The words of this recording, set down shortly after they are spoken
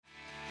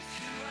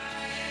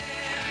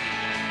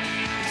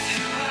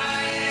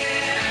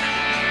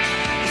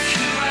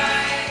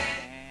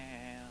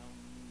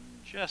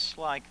Just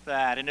like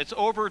that. And it's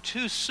over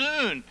too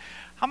soon.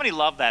 How many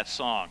love that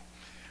song?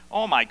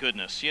 Oh my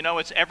goodness. You know,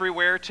 it's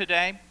everywhere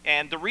today.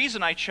 And the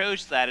reason I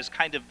chose that as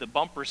kind of the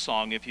bumper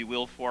song, if you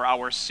will, for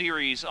our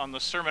series on the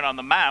Sermon on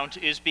the Mount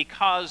is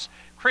because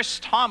Chris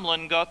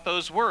Tomlin got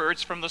those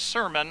words from the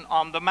Sermon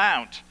on the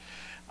Mount.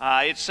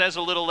 It says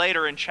a little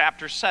later in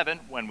chapter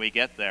 7, when we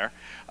get there,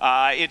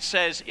 it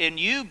says, "In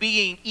you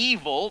being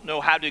evil,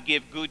 know how to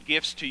give good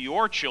gifts to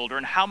your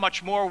children, how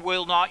much more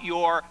will not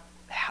your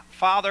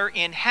Father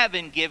in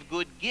heaven give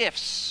good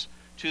gifts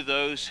to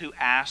those who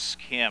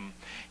ask him?"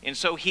 And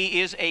so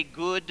he is a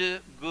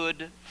good,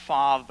 good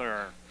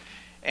Father.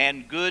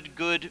 And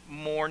good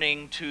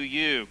morning to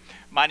you.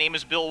 My name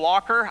is Bill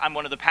Walker. I'm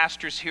one of the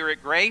pastors here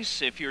at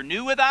Grace. If you're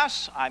new with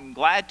us, I'm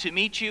glad to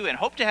meet you and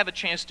hope to have a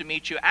chance to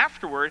meet you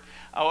afterward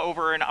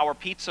over in our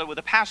Pizza with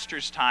the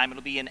Pastor's Time.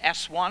 It'll be in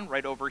S1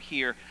 right over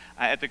here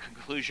at the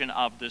conclusion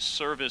of this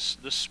service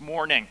this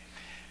morning.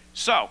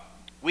 So,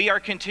 we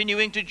are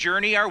continuing to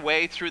journey our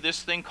way through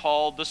this thing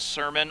called the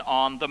Sermon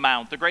on the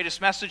Mount, the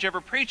greatest message ever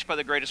preached by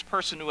the greatest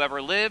person who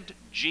ever lived,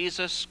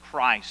 Jesus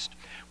Christ.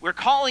 We're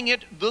calling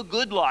it the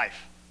good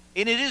life.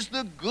 And it is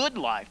the good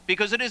life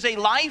because it is a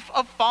life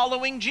of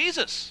following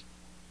Jesus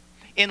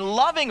in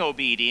loving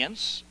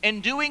obedience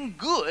and doing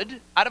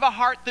good out of a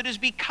heart that is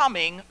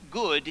becoming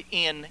good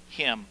in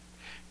him.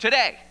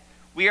 Today,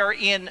 we are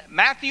in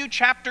Matthew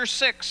chapter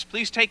 6.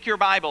 Please take your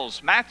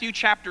Bibles. Matthew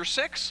chapter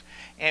 6,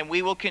 and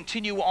we will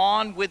continue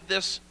on with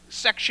this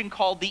section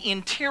called the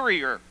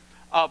interior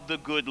of the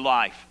good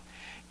life.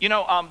 You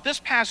know, this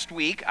past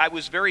week, I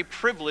was very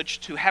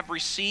privileged to have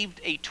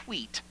received a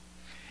tweet.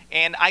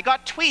 And I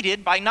got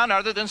tweeted by none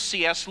other than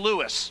C.S.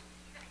 Lewis.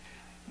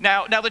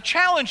 Now the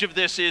challenge of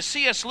this is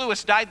C.S.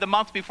 Lewis died the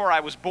month before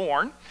I was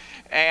born.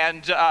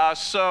 And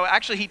so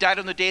actually he died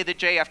on the day that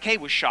JFK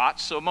was shot,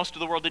 so most of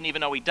the world didn't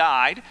even know he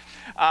died.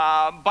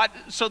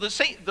 So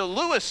the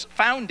Lewis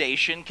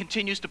Foundation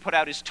continues to put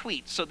out his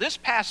tweets. So this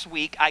past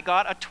week I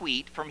got a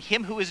tweet from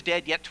him who is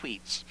dead yet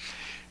tweets.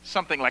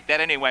 Something like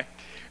that anyway.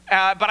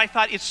 But I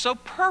thought it's so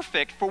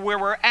perfect for where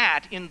we're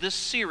at in this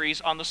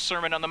series on the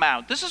Sermon on the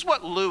Mount. This is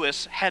what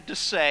Lewis had to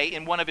say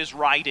in one of his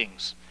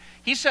writings.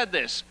 He said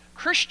this: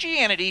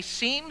 "Christianity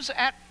seems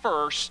at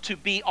first to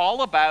be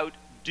all about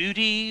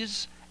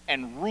duties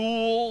and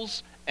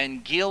rules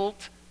and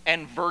guilt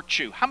and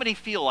virtue." How many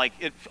feel like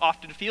it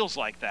often feels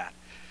like that?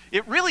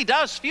 It really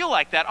does feel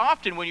like that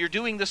often when you're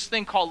doing this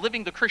thing called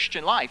living the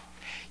Christian life.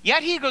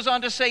 Yet he goes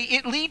on to say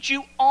it leads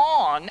you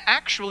on,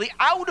 actually,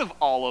 out of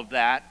all of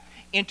that,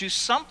 into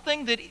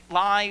something that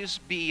lies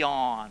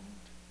beyond.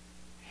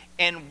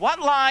 And what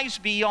lies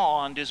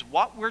beyond is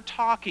what we're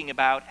talking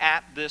about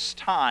at this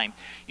time.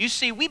 You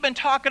see, we've been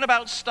talking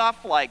about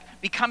stuff like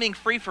becoming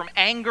free from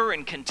anger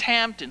and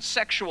contempt and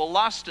sexual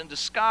lust and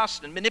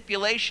disgust and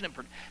manipulation and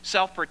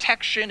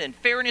self-protection and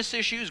fairness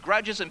issues,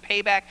 grudges and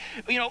payback.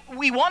 You know,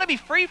 we want to be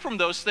free from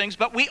those things,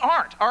 but we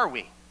aren't, are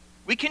we?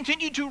 We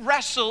continue to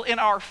wrestle in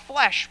our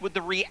flesh with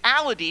the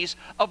realities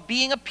of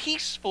being a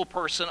peaceful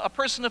person, a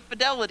person of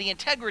fidelity,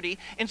 integrity,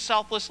 and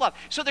selfless love.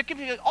 So there can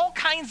be all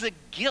kinds of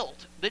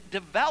guilt that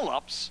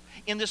develops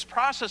in this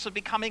process of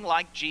becoming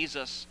like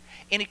Jesus.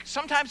 And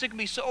sometimes it can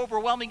be so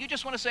overwhelming, you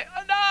just want to say,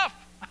 enough!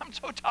 I'm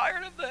so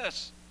tired of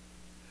this.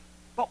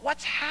 But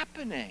what's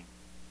happening?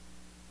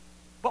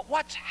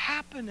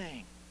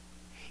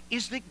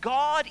 Is that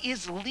God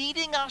is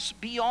leading us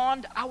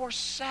beyond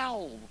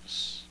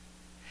ourselves.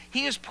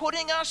 He is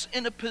putting us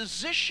in a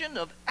position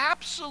of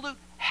absolute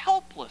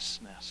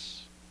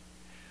helplessness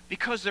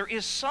because there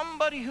is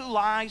somebody who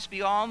lies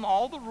beyond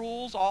all the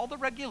rules, all the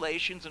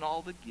regulations, and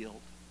all the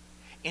guilt.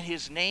 And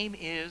his name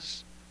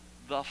is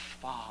the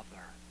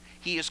Father.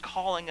 He is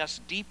calling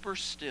us deeper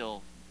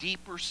still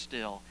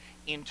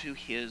into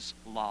his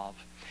love.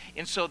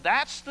 And so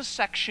that's the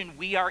section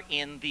we are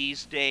in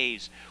these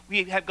days.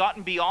 We have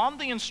gotten beyond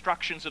the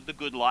instructions of the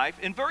good life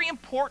and very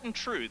important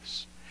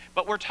truths.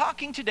 But we're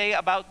talking today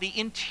about the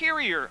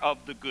interior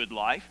of the good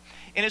life.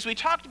 And as we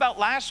talked about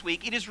last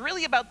week, it is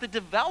really about the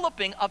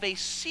developing of a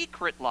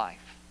secret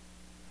life,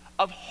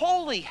 of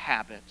holy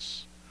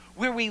habits,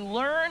 where we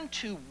learn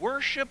to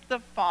worship the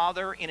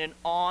Father in an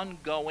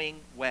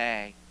ongoing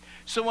way.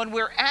 So when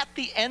we're at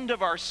the end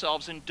of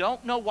ourselves and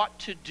don't know what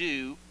to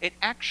do, it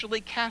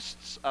actually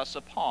casts us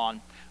upon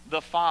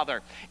the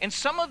Father. And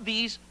some of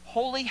these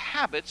holy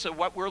habits are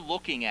what we're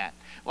looking at.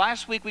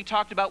 Last week we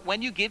talked about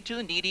when you give to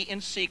the needy in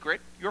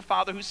secret, your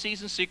Father who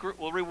sees in secret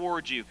will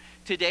reward you.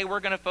 Today we're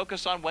going to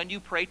focus on when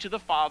you pray to the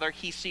Father,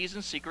 he sees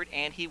in secret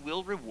and he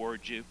will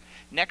reward you.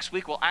 Next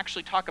week we'll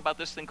actually talk about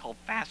this thing called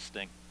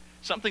fasting,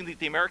 something that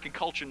the American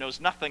culture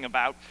knows nothing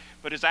about,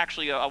 but is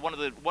actually one of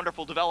the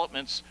wonderful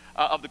developments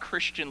of the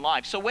Christian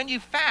life. So when you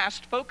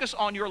fast, focus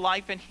on your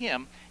life in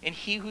him, and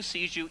he who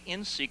sees you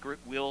in secret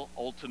will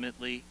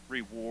ultimately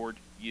reward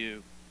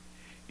you.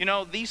 You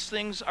know, these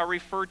things are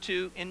referred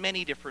to in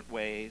many different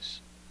ways.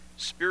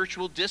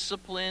 Spiritual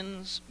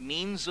disciplines,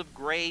 means of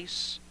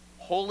grace,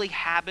 holy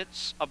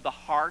habits of the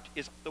heart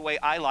is the way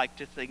I like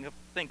to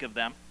think of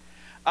them.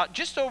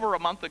 Just over a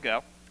month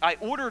ago, I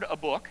ordered a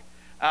book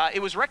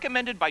It was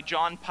recommended by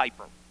John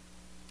Piper.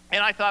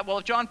 And I thought, well,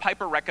 if John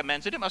Piper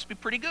recommends it, it must be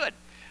pretty good.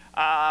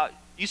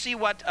 You see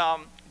what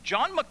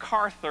John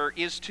MacArthur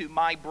is to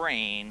my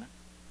brain,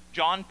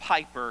 John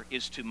Piper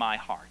is to my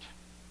heart.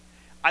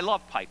 I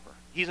love Piper.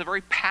 He's a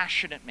very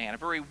passionate man, a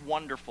very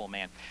wonderful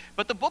man.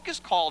 But the book is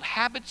called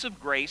Habits of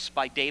Grace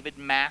by David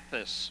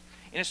Mathis.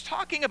 And it's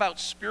talking about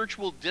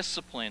spiritual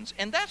disciplines.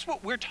 And that's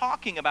what we're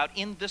talking about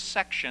in this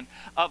section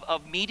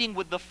of meeting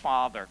with the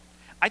Father.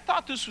 I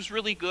thought this was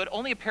really good,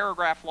 only a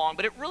paragraph long,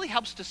 but it really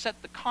helps to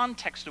set the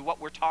context of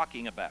what we're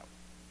talking about.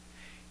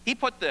 He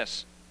put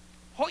this: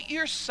 put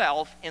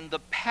yourself in the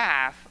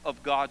path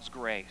of God's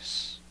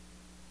grace.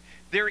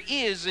 There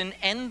is an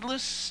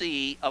endless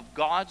sea of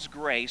God's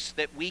grace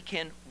that we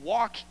can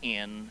walk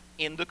in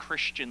the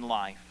Christian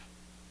life.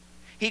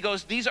 He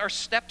goes, these are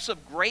steps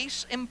of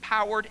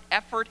grace-empowered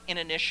effort and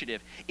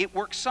initiative. It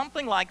works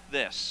something like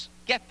this.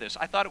 Get this,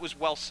 I thought it was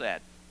well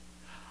said.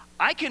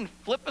 I can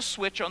flip a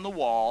switch on the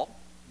wall,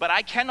 but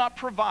I cannot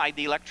provide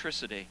the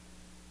electricity.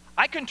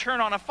 I can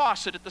turn on a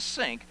faucet at the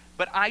sink,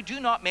 but I do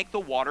not make the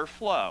water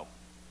flow.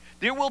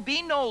 There will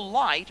be no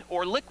light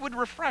or liquid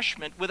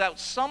refreshment without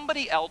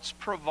somebody else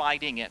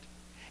providing it.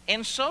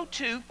 And so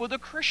too for the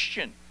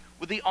Christian,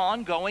 with the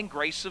ongoing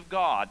grace of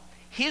God.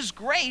 His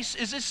grace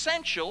is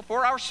essential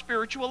for our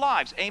spiritual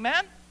lives.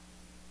 Amen?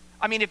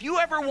 I mean, if you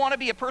ever want to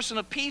be a person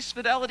of peace,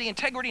 fidelity,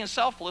 integrity, and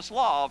selfless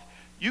love,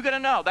 you got to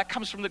know that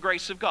comes from the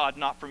grace of God,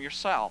 not from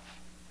yourself.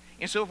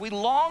 And so if we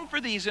long for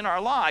these in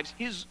our lives,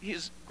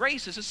 His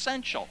grace is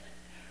essential.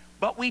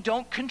 But we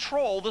don't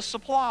control the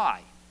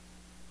supply.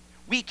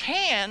 We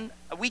can't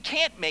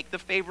make the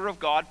favor of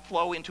God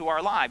flow into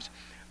our lives.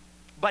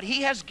 But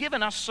He has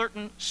given us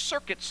certain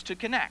circuits to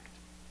connect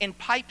and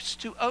pipes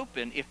to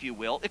open, if you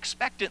will,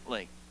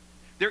 expectantly.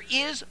 There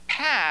is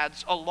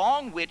paths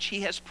along which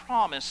He has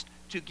promised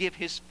to give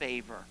His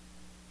favor.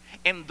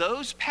 And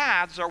those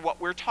paths are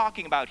what we're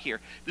talking about here.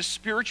 The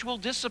spiritual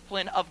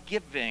discipline of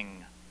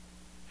giving.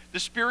 The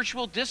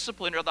spiritual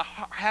discipline or the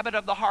habit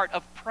of the heart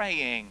of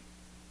praying.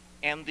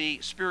 And the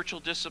spiritual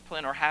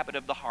discipline or habit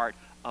of the heart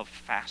of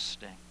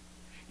fasting.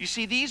 You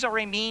see, these are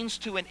a means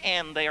to an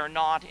end. They are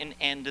not an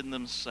end in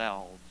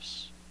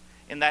themselves.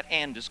 And that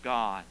end is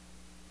God,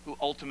 who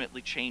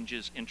ultimately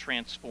changes and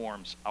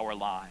transforms our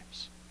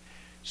lives.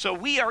 So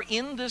we are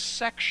in this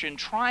section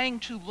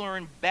trying to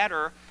learn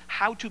better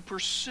how to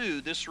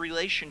pursue this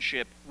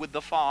relationship with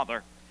the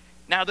Father,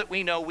 now that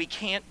we know we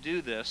can't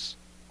do this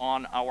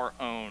on our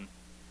own.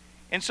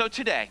 And so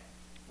today,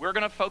 we're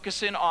going to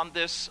focus in on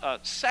this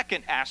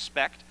second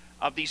aspect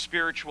of these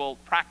spiritual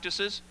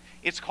practices.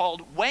 It's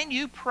called When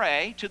You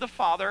Pray to the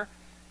Father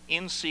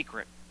in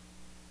Secret.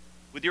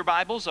 With your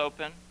Bibles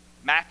open,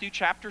 Matthew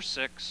chapter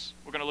 6,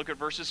 we're going to look at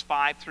verses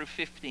 5 through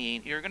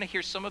 15. You're going to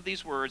hear some of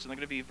these words, and they're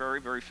going to be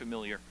very, very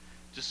familiar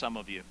to some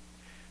of you.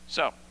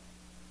 So,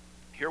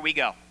 here we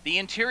go. The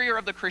interior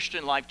of the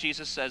Christian life,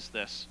 Jesus says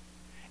this.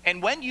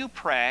 And when you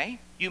pray,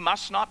 you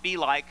must not be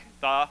like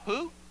the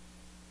who?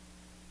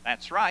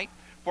 That's right.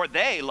 For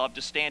they love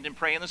to stand and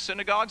pray in the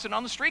synagogues and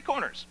on the street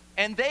corners,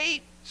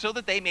 so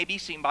that they may be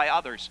seen by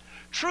others.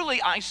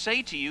 Truly, I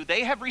say to you,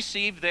 they have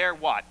received their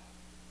what?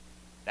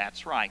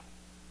 That's right.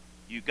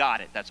 You got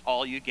it. That's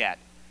all you get.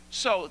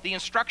 So the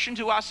instruction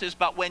to us is,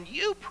 but when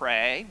you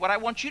pray, what I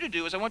want you to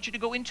do is I want you to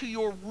go into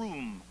your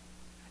room,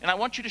 and I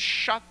want you to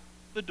shut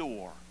the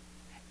door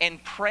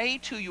and pray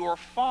to your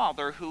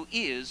Father who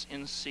is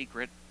in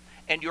secret,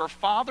 and your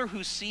Father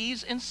who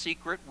sees in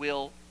secret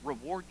will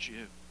reward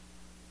you.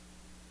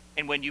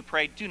 And when you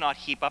pray, do not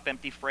heap up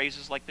empty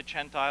phrases like the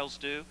Gentiles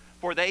do,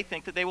 for they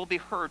think that they will be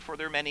heard for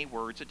their many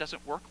words. It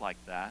doesn't work like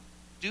that.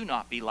 Do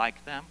not be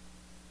like them,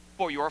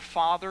 for your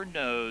Father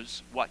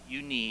knows what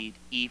you need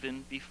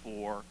even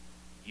before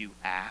you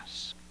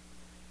ask.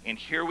 And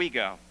here we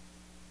go.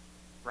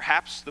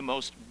 Perhaps the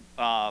most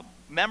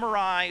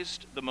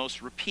memorized, the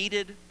most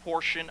repeated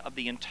portion of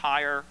the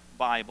entire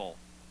Bible.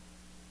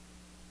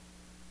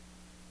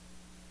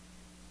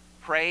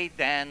 Pray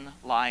then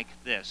like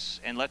this.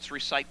 And let's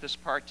recite this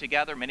part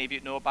together. Many of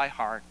you know it by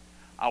heart.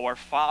 Our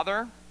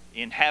Father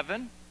in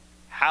heaven,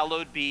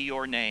 hallowed be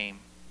your name.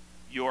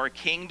 Your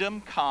kingdom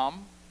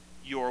come,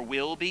 your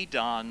will be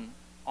done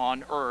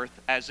on earth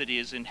as it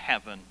is in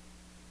heaven.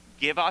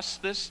 Give us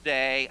this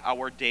day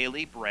our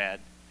daily bread,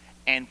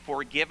 and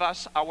forgive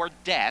us our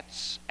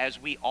debts as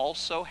we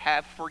also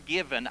have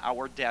forgiven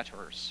our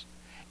debtors.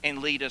 And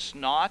lead us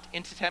not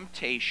into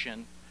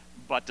temptation,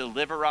 but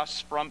deliver us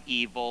from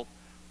evil.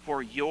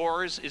 For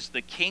yours is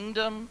the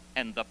kingdom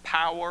and the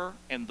power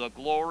and the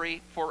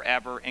glory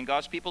forever. And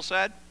God's people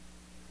said,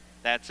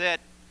 that's it.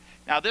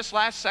 Now this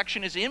last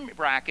section is in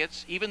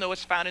brackets, even though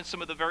it's found in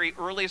some of the very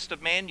earliest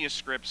of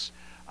manuscripts.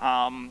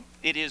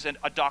 It is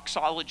a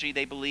doxology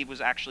they believe was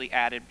actually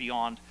added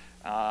beyond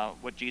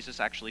what Jesus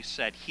actually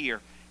said here.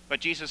 But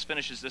Jesus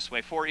finishes this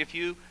way: for if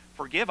you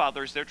forgive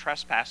others their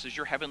trespasses,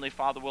 your heavenly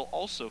Father will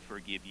also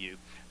forgive you.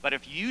 But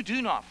if you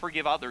do not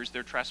forgive others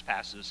their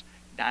trespasses,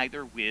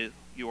 neither will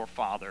your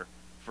Father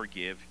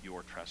forgive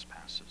your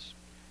trespasses.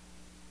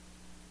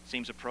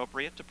 Seems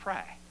appropriate to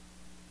pray.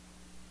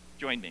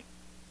 Join me.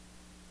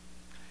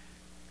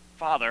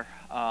 Father,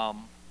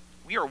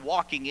 we are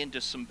walking into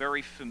some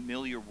very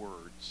familiar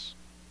words,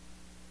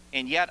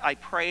 and yet I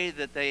pray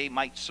that they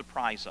might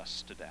surprise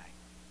us today.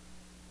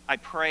 I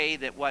pray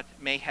that what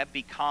may have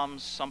become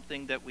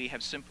something that we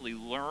have simply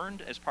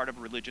learned as part of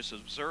religious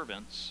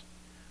observance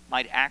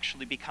might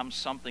actually become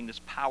something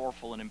that's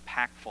powerful and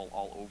impactful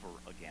all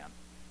over again.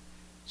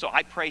 So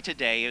I pray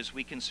today, as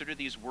we consider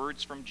these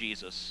words from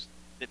Jesus,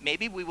 that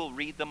maybe we will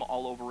read them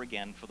all over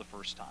again for the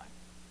first time,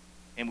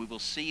 and we will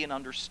see and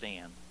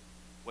understand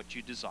what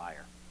you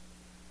desire.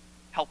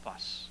 Help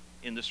us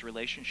in this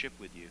relationship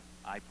with you,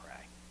 I pray.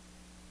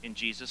 In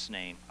Jesus'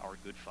 name, our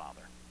good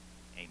Father.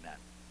 Amen.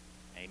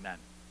 Amen.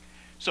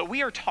 So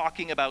we are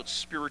talking about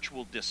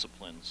spiritual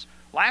disciplines.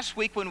 Last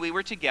week when we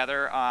were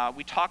together,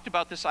 we talked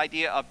about this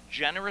idea of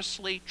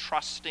generously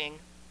trusting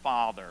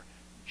Father.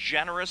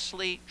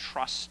 Generously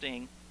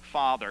trusting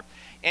Father.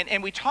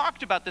 And we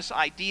talked about this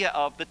idea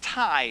of the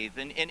tithe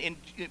and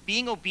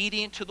being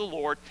obedient to the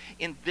Lord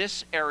in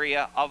this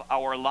area of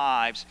our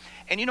lives.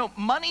 And you know,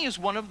 money is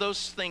one of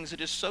those things that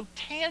is so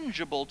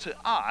tangible to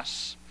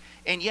us,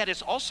 and yet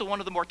it's also one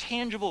of the more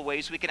tangible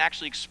ways we can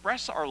actually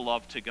express our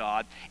love to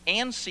God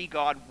and see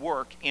God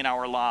work in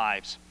our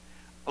lives.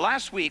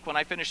 Last week, when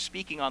I finished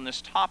speaking on this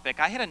topic,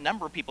 I had a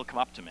number of people come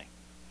up to me.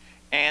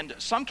 And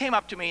some came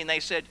up to me and they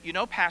said, you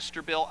know,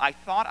 Pastor Bill, I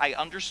thought I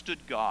understood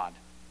God.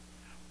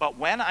 But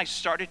when I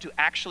started to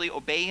actually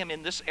obey him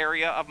in this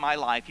area of my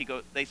life,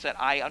 they said,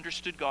 I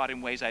understood God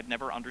in ways I've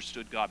never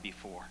understood God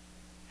before.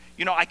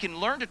 You know, I can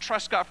learn to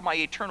trust God for my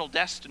eternal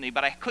destiny,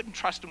 but I couldn't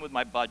trust him with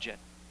my budget.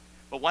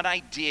 But when I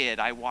did,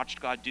 I watched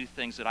God do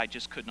things that I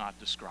just could not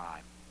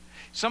describe.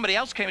 Somebody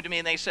else came to me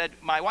and they said,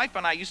 my wife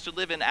and I used to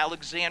live in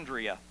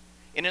Alexandria.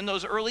 And in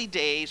those early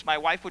days, my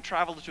wife would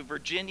travel to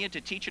Virginia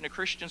to teach in a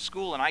Christian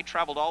school, and I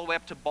traveled all the way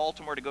up to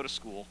Baltimore to go to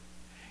school.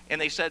 And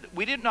they said,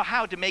 we didn't know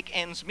how to make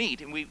ends meet,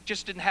 and we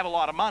just didn't have a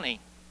lot of money.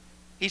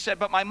 He said,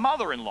 but my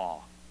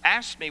mother-in-law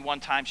asked me one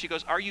time, she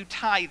goes, are you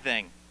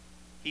tithing?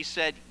 He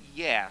said,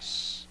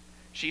 yes.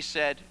 She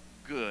said,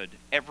 good,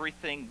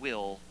 everything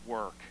will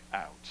work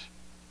out.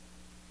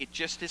 It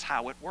just is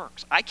how it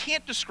works. I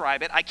can't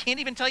describe it. I can't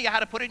even tell you how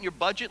to put it in your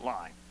budget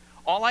line.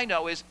 All I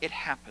know is it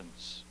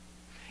happens.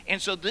 And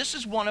so this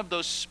is one of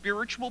those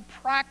spiritual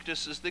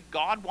practices that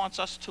God wants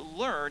us to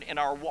learn in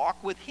our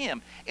walk with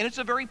him. And it's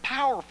a very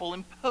powerful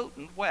and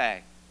potent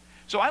way.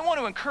 So I want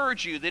to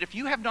encourage you that if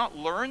you have not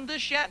learned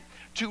this yet,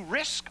 to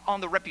risk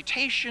on the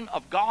reputation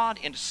of God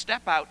and to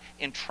step out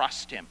and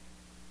trust him.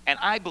 And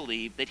I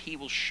believe that he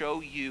will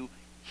show you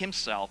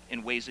himself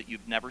in ways that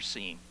you've never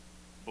seen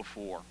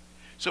before.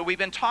 So we've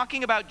been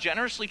talking about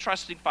generously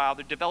trusting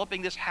Father,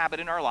 developing this habit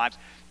in our lives.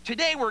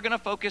 Today we're going to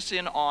focus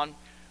in on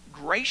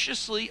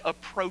graciously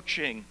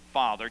approaching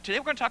Father. Today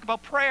we're going to talk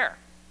about prayer.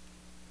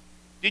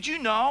 Did you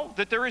know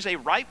that there is a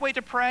right way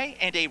to pray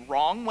and a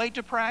wrong way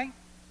to pray?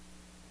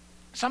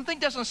 Something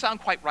doesn't sound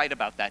quite right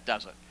about that,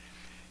 does it?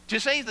 To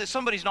say that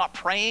somebody's not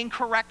praying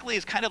correctly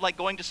is kind of like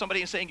going to somebody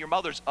and saying your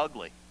mother's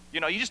ugly.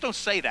 You know, you just don't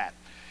say that.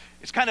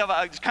 It's kind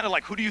of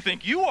like, who do you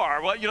think you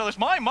are? Well, you know, it's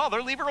my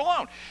mother, leave her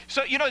alone.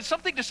 So, you know, it's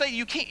something to say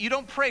you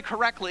don't pray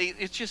correctly.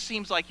 It just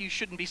seems like you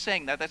shouldn't be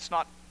saying that. That's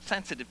not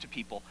sensitive to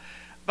people.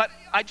 But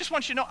I just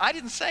want you to know, I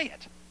didn't say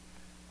it.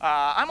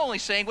 I'm only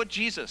saying what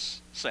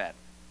Jesus said.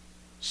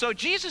 So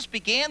Jesus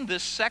began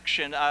this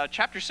section,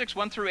 chapter 6,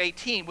 1 through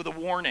 18, with a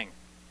warning.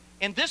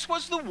 And this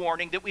was the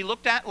warning that we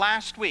looked at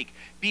last week.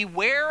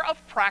 Beware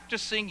of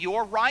practicing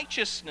your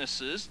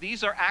righteousnesses.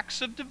 These are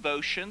acts of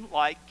devotion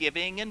like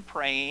giving and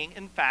praying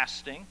and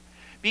fasting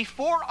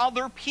before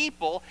other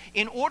people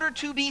in order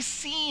to be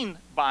seen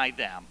by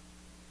them.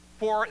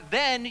 For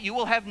then you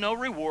will have no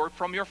reward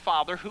from your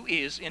Father who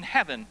is in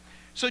heaven.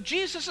 So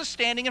Jesus is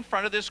standing in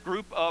front of this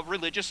group of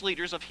religious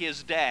leaders of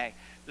his day.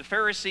 The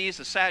Pharisees,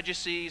 the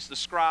Sadducees, the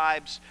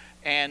scribes,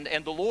 and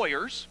the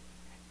lawyers.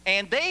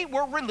 And they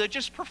were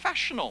religious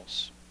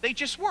professionals. They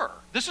just were.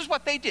 This is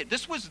what they did.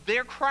 This was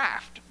their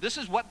craft. This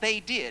is what they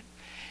did.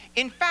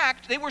 In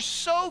fact, they were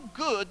so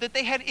good that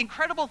they had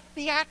incredible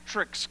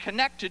theatrics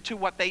connected to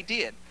what they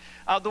did.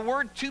 The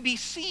word to be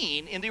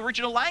seen in the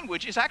original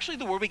language is actually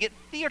the word we get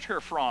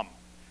theater from.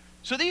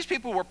 So these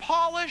people were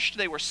polished,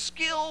 they were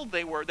skilled,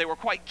 they were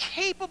quite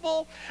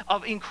capable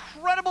of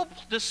incredible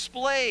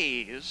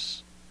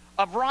displays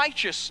of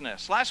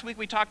righteousness. Last week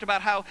we talked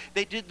about how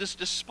they did this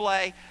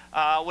display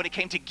when it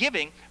came to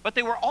giving, but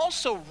they were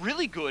also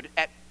really good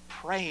at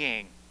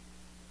praying,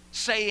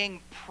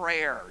 saying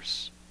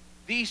prayers.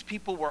 These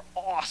people were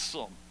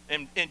awesome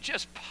and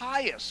just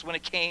pious when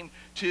it came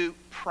to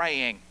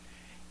praying.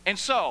 And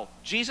so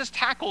Jesus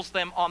tackles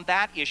them on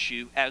that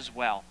issue as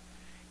well.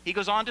 He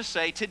goes on to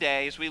say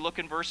today, as we look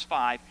in verse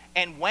 5,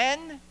 and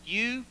when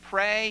you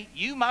pray,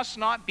 you must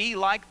not be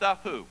like the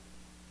who?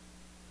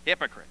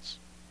 Hypocrites.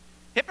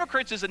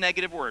 Hypocrites is a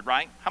negative word,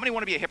 right? How many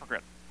want to be a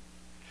hypocrite?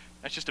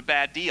 That's just a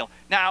bad deal.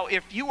 Now,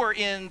 if you were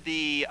in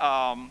the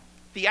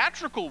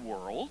theatrical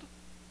world,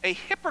 a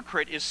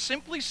hypocrite is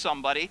simply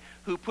somebody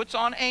who puts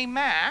on a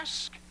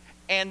mask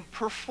and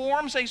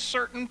performs a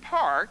certain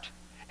part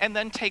and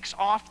then takes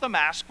off the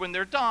mask when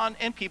they're done,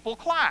 and people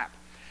clap.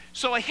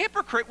 So a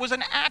hypocrite was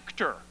an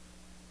actor.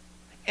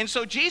 And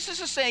so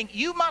Jesus is saying,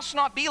 you must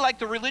not be like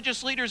the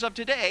religious leaders of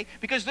today,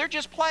 because they're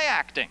just play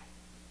acting.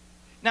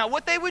 Now,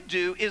 what they would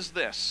do is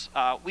this.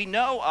 We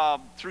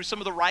know through some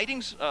of the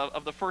writings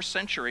of the first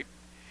century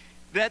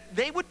that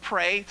they would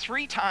pray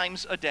 3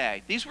 times a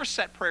day. These were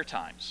set prayer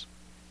times.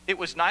 It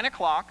was 9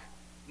 o'clock,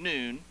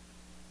 noon,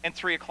 and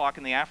 3 o'clock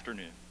in the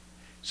afternoon.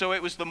 So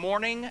it was the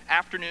morning,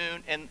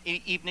 afternoon, and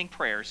evening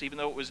prayers, even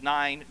though it was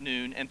 9,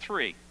 noon, and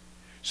 3.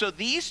 So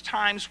these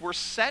times were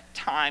set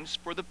times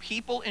for the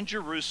people in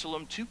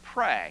Jerusalem to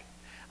pray.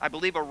 I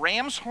believe a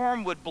ram's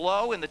horn would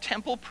blow in the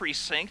temple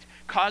precinct,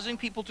 causing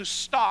people to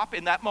stop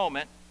in that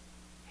moment.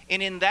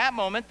 And in that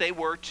moment, they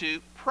were to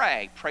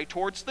pray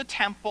towards the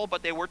temple,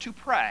 but they were to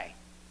pray.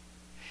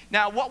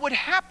 Now, what would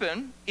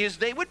happen is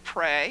they would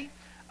pray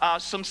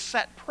some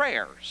set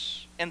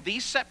prayers. And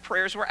these set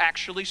prayers were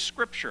actually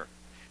scripture.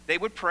 They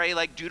would pray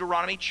like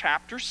Deuteronomy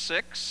chapter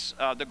 6,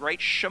 the great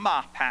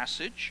Shema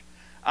passage.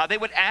 They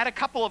would add a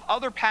couple of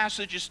other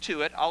passages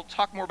to it. I'll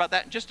talk more about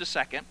that in just a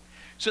second.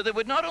 So they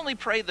would not only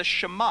pray the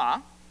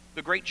Shema,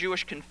 the great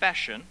Jewish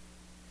confession,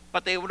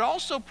 but they would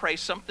also pray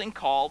something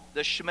called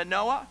the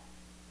Shemanoah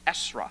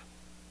Esra.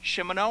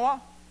 Shemanoah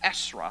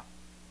Esra,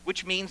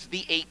 which means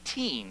the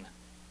 18.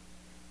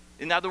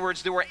 In other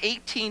words, there were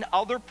 18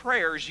 other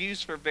prayers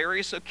used for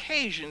various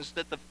occasions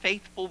that the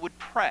faithful would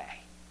pray.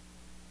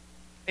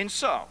 And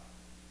so,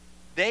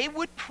 they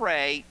would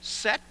pray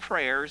set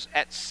prayers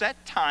at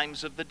set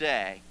times of the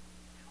day.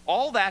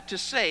 All that to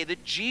say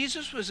that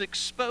Jesus was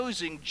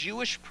exposing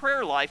Jewish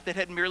prayer life that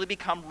had merely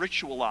become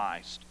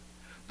ritualized.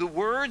 The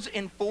words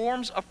and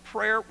forms of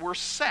prayer were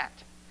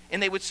set,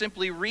 and they would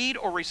simply read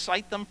or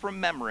recite them from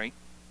memory.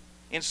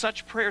 And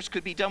such prayers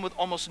could be done with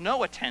almost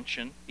no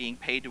attention being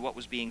paid to what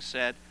was being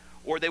said,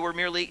 or they were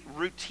merely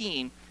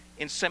routine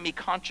and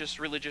semi-conscious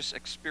religious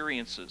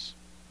experiences.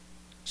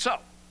 So,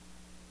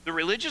 the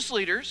religious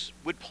leaders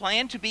would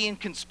plan to be in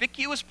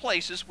conspicuous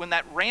places when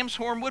that ram's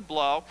horn would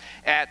blow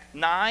at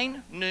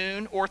 9,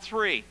 noon, or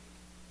 3.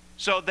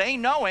 So they,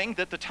 knowing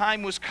that the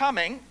time was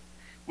coming,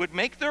 would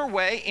make their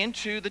way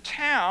into the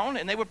town,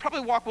 and they would probably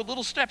walk with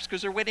little steps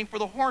because they're waiting for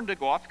the horn to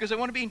go off, because they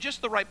want to be in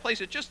just the right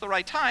place at just the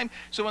right time,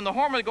 so when the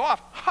horn would go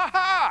off,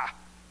 ha-ha,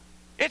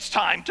 it's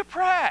time to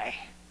pray.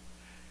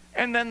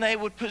 And then they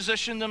would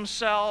position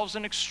themselves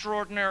in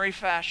extraordinary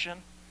fashion.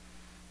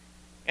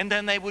 And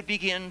then they would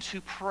begin to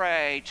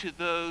pray to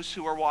those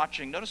who are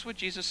watching. Notice what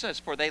Jesus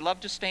says, for they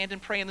love to stand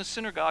and pray in the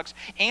synagogues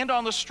and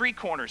on the street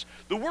corners.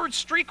 The word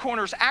street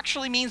corners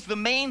actually means the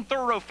main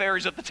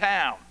thoroughfares of the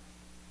town.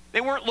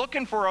 They weren't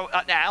looking for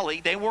an alley.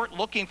 They weren't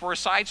looking for a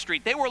side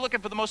street. They were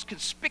looking for the most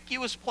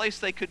conspicuous place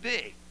they could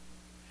be.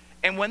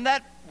 And when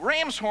that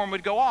ram's horn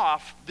would go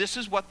off, this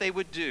is what they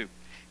would do.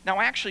 Now,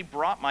 I actually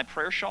brought my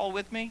prayer shawl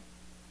with me.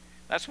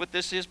 That's what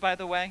this is, by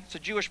the way. It's a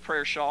Jewish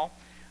prayer shawl.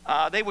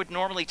 They would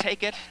normally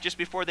take it just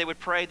before they would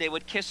pray. They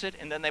would kiss it,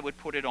 and then they would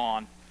put it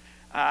on.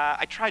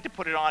 I tried to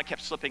put it on. I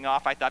kept slipping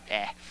off. I thought,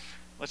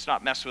 let's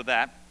not mess with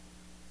that.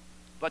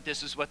 But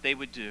this is what they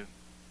would do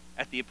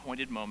at the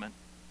appointed moment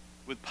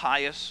with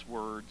pious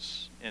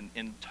words and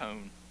in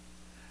tone.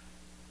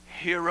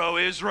 Hear, O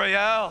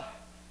Israel,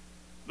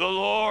 the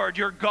Lord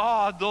your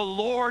God, the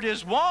Lord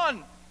is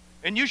one.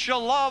 And you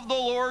shall love the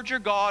Lord your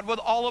God with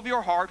all of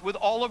your heart, with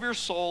all of your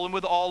soul, and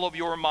with all of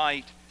your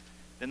might.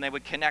 Then they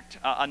would connect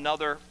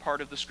another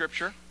part of the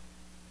scripture.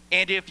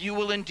 And if you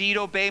will indeed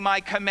obey my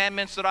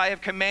commandments that I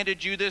have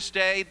commanded you this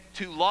day,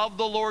 to love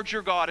the Lord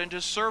your God and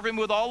to serve him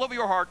with all of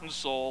your heart and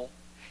soul,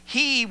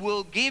 he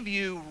will give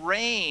you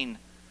rain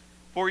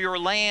for your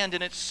land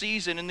in its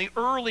season, in the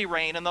early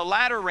rain and the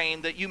latter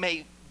rain, that you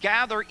may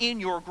gather in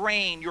your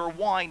grain, your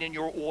wine, and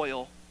your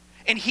oil.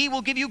 And he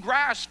will give you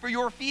grass for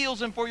your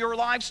fields and for your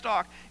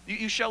livestock.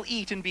 You shall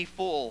eat and be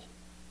full.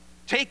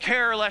 Take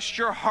care lest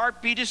your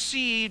heart be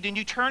deceived and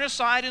you turn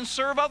aside and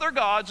serve other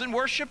gods and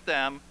worship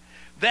them.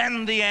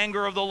 Then the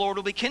anger of the Lord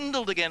will be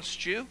kindled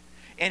against you,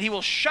 and he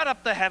will shut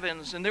up the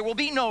heavens, and there will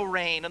be no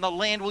rain, and the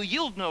land will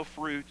yield no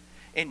fruit,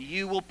 and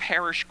you will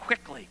perish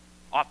quickly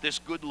off this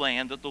good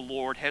land that the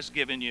Lord has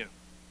given you.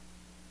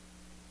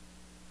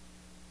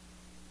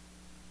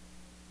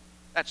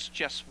 That's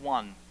just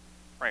one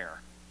prayer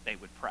they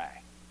would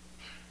pray.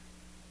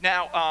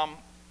 Now,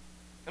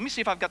 let me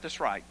see if I've got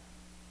this right.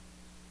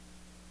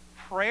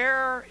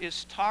 Prayer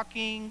is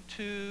talking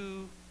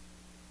to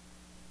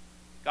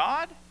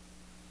God.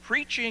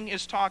 Preaching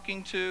is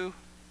talking to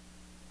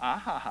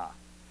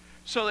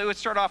So they would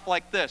start off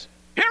like this.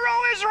 Hear,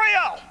 O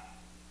Israel!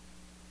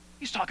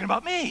 He's talking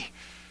about me.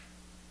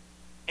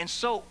 And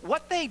so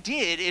what they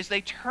did is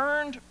they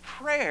turned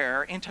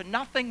prayer into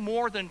nothing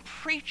more than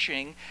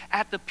preaching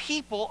at the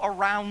people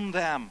around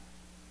them.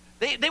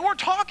 They weren't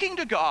talking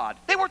to God.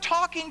 They were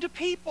talking to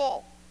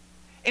people.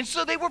 And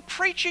so they were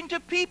preaching to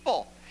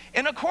people.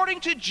 And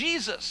according to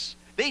Jesus,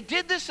 they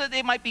did this that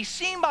they might be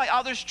seen by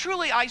others.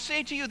 Truly, I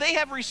say to you, they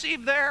have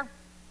received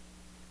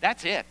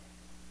that's it.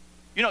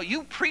 You know,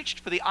 you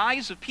preached for the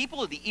eyes of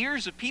people and the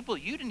ears of people.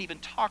 You didn't even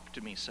talk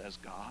to me, says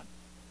God.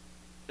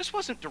 This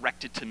wasn't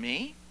directed to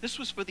me. This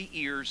was for the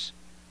ears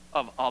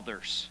of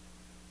others.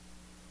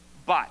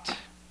 But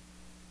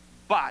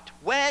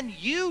when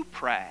you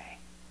pray,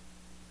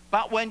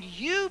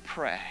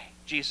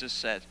 Jesus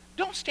said,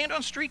 don't stand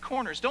on street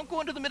corners. Don't go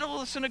into the middle of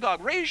the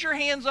synagogue. Raise your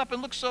hands up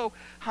and look so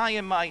high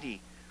and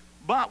mighty.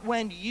 But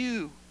when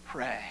you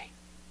pray,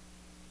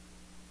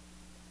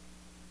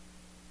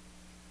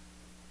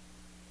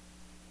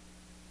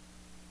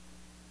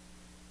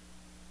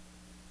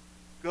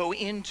 go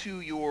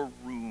into your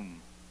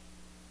room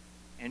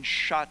and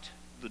shut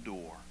the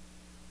door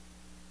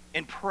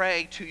and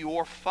pray to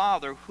your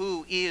Father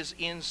who is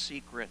in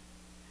secret.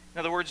 In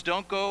other words,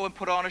 don't go and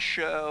put on a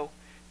show.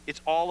 It's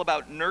all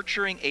about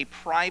nurturing a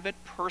private,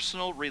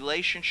 personal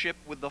relationship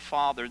with the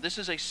Father. This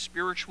is a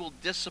spiritual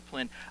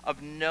discipline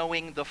of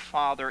knowing the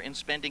Father and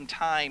spending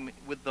time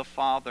with the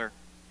Father.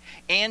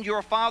 And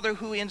your Father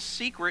who in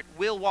secret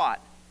will what?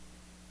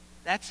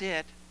 That's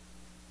it.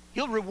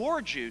 He'll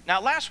reward you.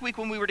 Now, last week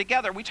when we were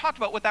together, we talked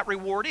about what that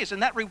reward is,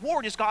 and that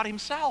reward is God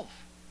himself.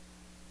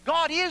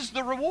 God is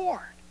the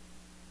reward.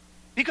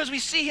 Because we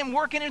see him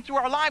working in through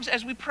our lives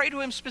as we pray to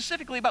him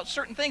specifically about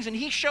certain things, and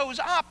he shows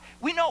up.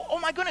 We know, oh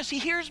my goodness, he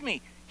hears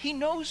me. He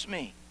knows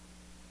me.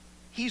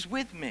 He's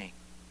with me.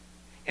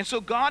 And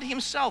so God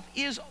himself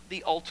is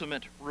the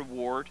ultimate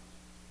reward.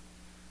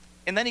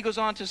 And then he goes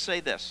on to say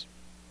this.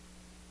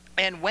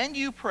 And when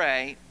you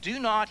pray, do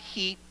not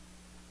heap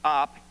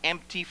up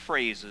empty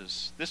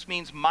phrases. This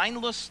means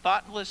mindless,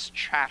 thoughtless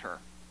chatter,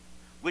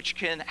 which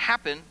can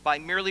happen by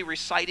merely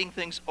reciting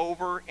things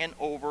over and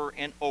over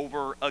and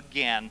over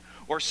again,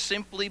 or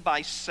simply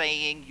by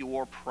saying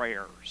your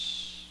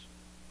prayers.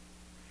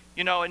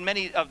 You know, in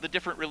many of the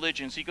different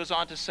religions, he goes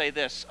on to say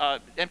this,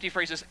 empty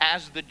phrases,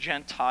 as the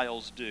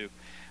Gentiles do.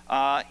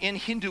 In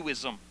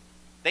Hinduism,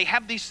 they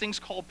have these things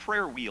called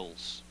prayer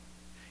wheels.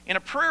 And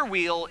a prayer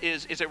wheel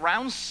is a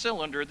round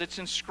cylinder that's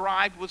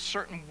inscribed with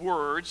certain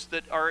words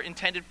that are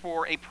intended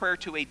for a prayer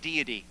to a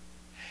deity.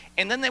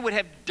 And then they would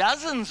have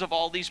dozens of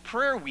all these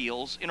prayer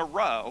wheels in a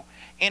row,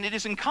 and it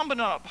is incumbent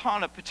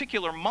upon a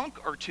particular monk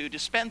or two to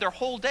spend their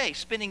whole day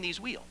spinning these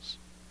wheels.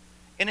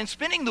 And in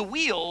spinning the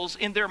wheels,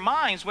 in their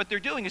minds, what they're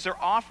doing is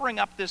they're offering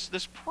up this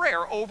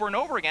prayer over and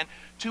over again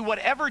to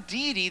whatever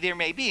deity there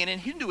may be. And in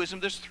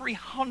Hinduism, there's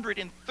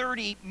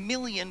 330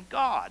 million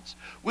gods.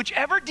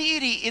 Whichever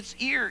deity its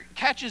ear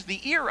catches the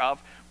ear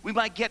of, we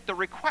might get the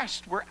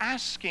request we're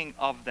asking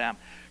of them.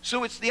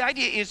 So it's the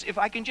idea is if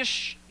I can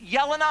just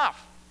yell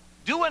enough,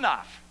 do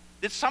enough,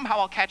 that somehow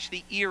I'll catch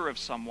the ear of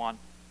someone.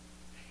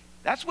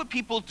 That's what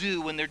people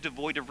do when they're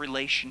devoid of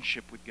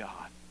relationship with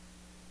God.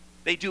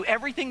 They do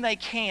everything they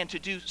can to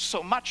do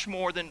so much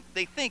more than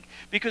they think,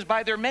 because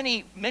by their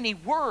many, many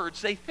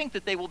words, they think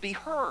that they will be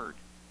heard.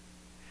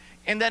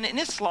 And then in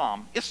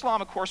Islam,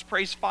 of course,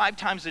 prays 5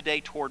 times a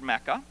day toward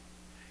Mecca.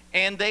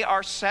 And they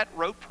are set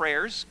rote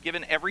prayers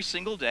given every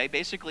single day.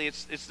 Basically,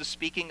 it's the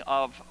speaking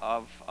of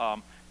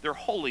their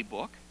holy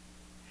book.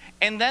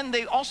 And then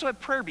they also have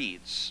prayer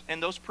beads.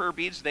 And those prayer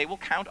beads, they will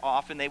count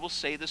off and they will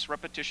say this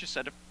repetitious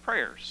set of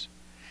prayers.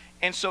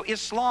 And so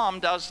Islam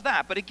does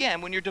that. But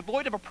again, when you're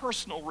devoid of a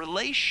personal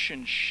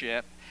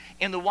relationship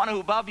and the one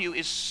who above you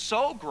is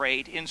so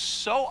great and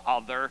so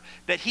other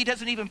that he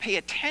doesn't even pay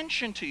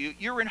attention to you,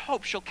 you're in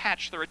hopes you'll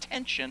catch their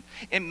attention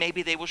and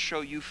maybe they will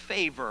show you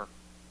favor.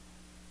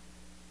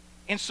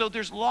 And so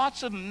there's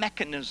lots of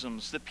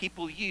mechanisms that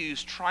people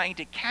use trying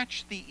to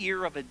catch the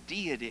ear of a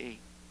deity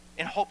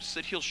in hopes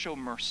that he'll show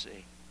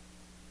mercy.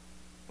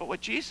 But what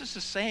Jesus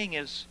is saying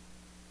is,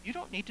 you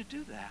don't need to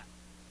do that.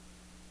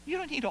 You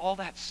don't need all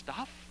that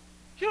stuff.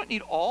 You don't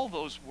need all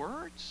those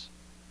words.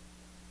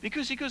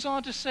 Because he goes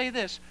on to say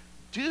this,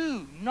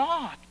 do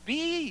not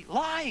be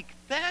like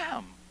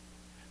them.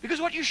 Because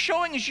what you're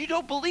showing is you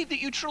don't believe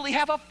that you truly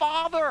have a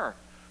Father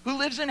who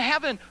lives in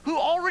heaven, who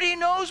already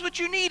knows what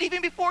you need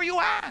even before you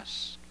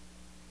ask.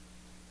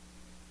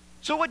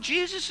 So what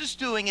Jesus is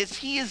doing is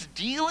he is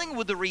dealing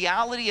with the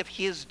reality of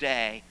his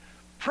day.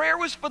 Prayer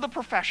was for the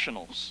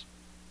professionals,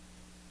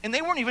 and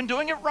they weren't even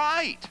doing it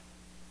right.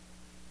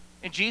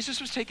 And Jesus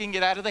was taking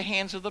it out of the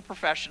hands of the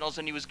professionals,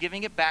 and he was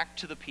giving it back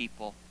to the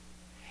people.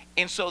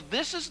 And so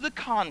this is the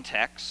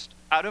context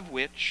out of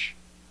which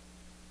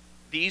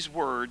these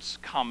words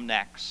come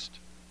next.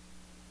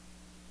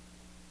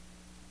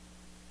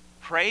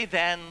 Pray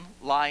then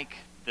like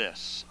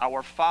this.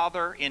 Our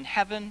Father in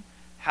heaven,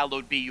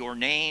 hallowed be your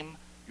name.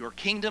 Your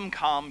kingdom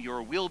come,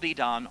 your will be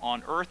done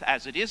on earth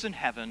as it is in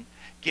heaven.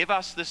 Give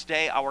us this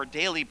day our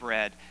daily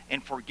bread,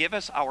 and forgive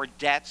us our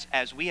debts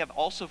as we have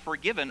also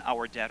forgiven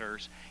our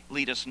debtors.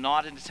 Lead us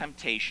not into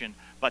temptation,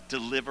 but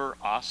deliver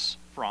us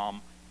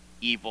from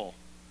evil.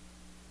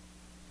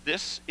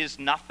 This is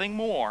nothing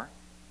more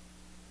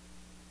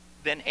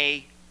than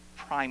a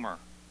primer.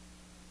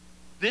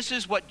 This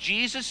is what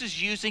Jesus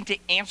is using to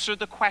answer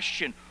the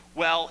question,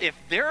 well, if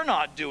they're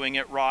not doing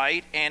it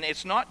right, and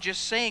it's not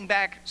just saying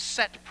back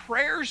set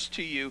prayers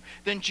to you,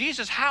 then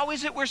Jesus, how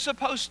is it we're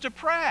supposed to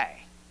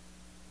pray?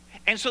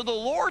 And so the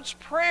Lord's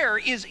Prayer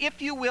is,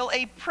 if you will,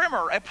 a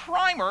primer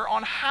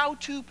on how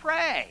to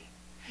pray.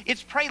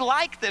 It's pray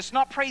like this,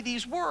 not pray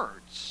these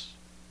words.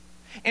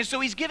 And so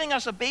he's giving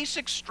us a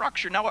basic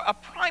structure. Now, a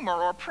primer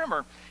or a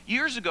primer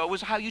years ago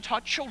was how you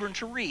taught children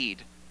to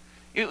read.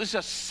 It was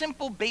a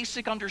simple,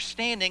 basic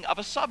understanding of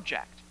a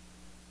subject.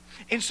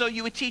 And so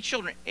you would teach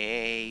children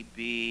A,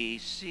 B,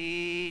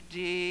 C,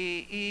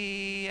 D,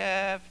 E,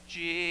 F,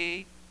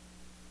 G.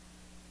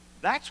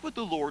 That's what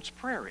the Lord's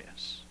Prayer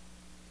is.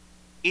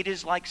 It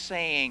is like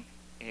saying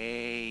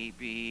A,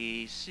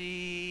 B,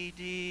 C,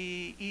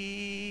 D,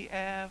 E,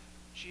 F,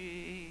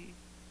 G.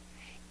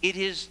 It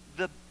is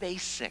the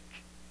basic.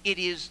 It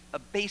is a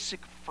basic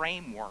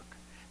framework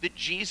that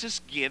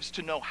Jesus gives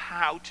to know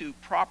how to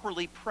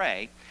properly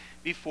pray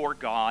before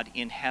God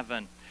in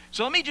heaven.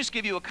 So let me just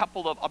give you a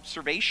couple of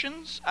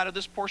observations out of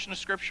this portion of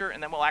Scripture,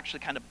 and then we'll actually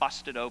kind of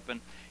bust it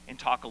open and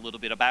talk a little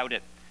bit about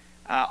it.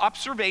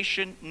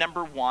 Observation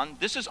number one,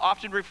 this is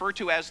often referred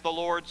to as the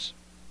Lord's.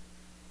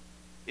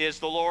 Is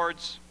the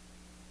Lord's?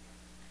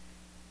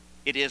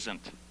 It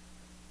isn't.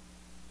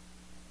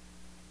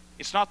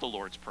 It's not the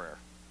Lord's Prayer.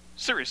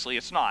 Seriously,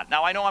 it's not.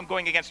 Now, I know I'm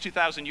going against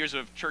 2,000 years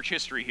of church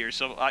history here,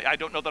 so I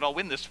don't know that I'll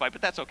win this fight,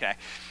 but that's okay.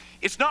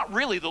 It's not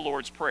really the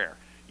Lord's Prayer.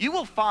 You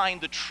will find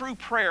the true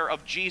prayer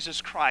of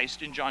Jesus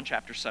Christ in John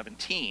chapter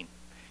 17.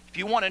 If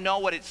you want to know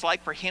what it's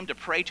like for him to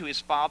pray to his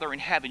Father in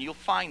heaven, you'll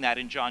find that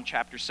in John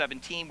chapter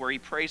 17, where he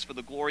prays for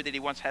the glory that he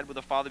once had with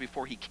the Father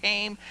before he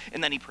came,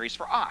 and then he prays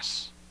for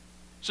us.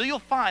 So you'll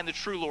find the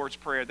true Lord's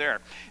Prayer there.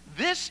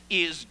 This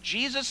is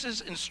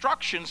Jesus'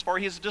 instructions for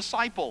his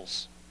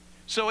disciples.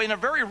 So in a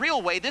very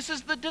real way, this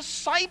is the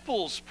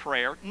disciples'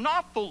 prayer,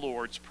 not the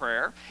Lord's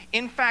Prayer.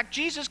 In fact,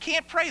 Jesus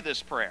can't pray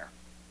this prayer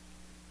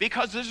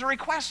because there's a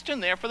request in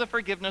there for the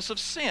forgiveness of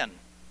sin.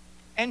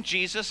 And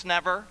Jesus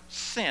never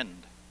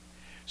sinned.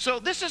 So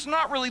this is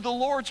not really the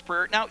Lord's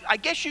Prayer. Now, I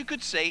guess you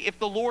could say if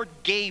the Lord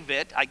gave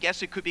it, I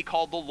guess it could be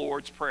called the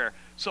Lord's Prayer.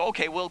 So,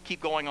 okay, we'll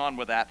keep going on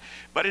with that.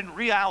 But in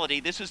reality,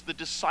 this is the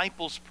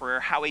disciples' prayer,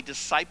 how a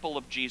disciple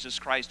of Jesus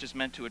Christ is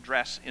meant to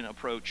address and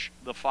approach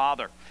the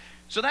Father.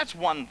 So that's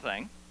one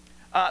thing.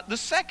 The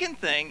second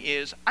thing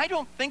is, I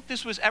don't think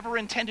this was ever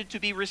intended to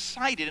be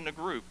recited in a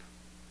group.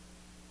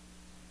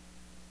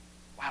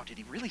 Wow, did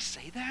he really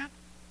say that?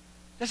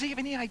 Does he have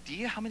any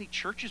idea how many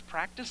churches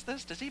practice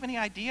this? Does he have any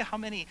idea how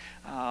many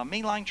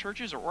mainline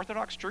churches or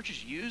Orthodox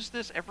churches use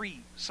this every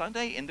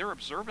Sunday in their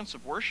observance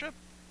of worship?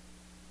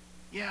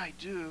 Yeah, I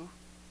do.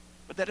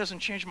 But that doesn't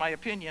change my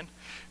opinion.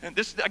 And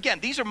this, again,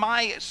 these are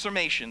my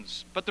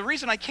summations. But the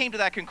reason I came to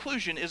that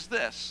conclusion is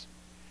this.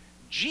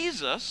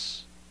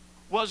 Jesus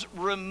was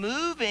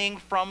removing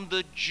from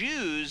the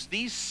Jews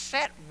these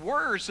set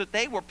words that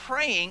they were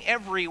praying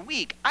every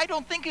week. I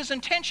don't think his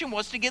intention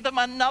was to give them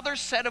another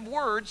set of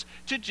words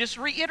to just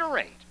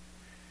reiterate.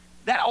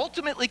 That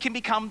ultimately can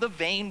become the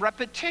vain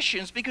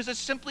repetitions because it's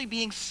simply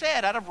being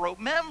said out of rote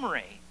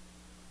memory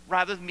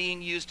rather than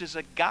being used as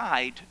a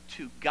guide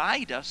to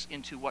guide us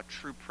into what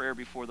true prayer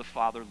before the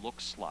Father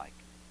looks like.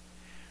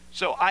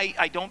 So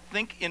I don't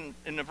think in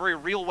a very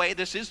real way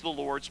this is the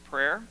Lord's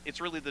Prayer. It's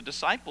really the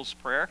disciples'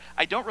 prayer.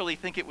 I don't really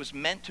think it was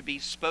meant to be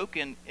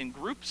spoken in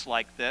groups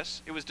like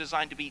this. It was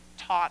designed to be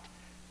taught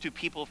to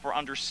people for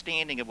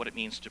understanding of what it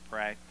means to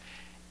pray.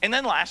 And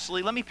then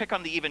lastly, let me pick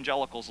on the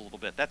evangelicals a little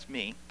bit. That's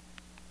me.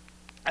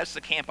 That's the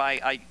camp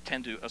I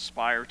tend to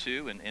aspire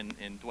to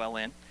and dwell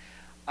in.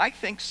 I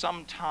think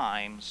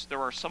sometimes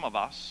there are some of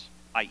us,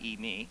 i.e.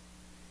 me,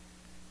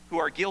 who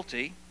are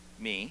guilty,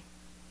 me,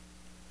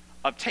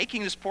 of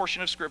taking this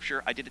portion of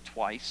Scripture, I did it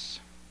twice,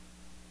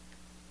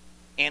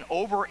 and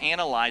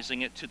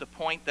over-analyzing it to the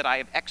point that I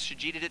have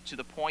exegeted it to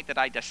the point that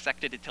I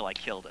dissected it till I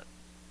killed it.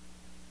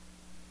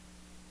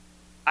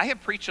 I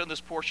have preached on this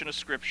portion of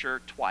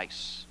Scripture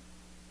twice.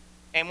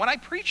 And when I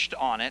preached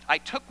on it, I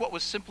took what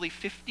was simply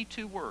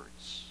 52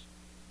 words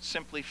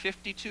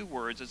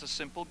as a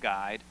simple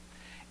guide,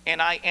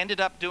 and I ended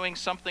up doing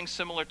something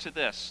similar to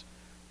this.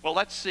 Well,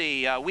 let's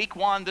see. Week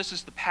 1, this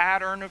is the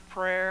pattern of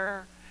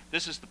prayer.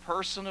 This is the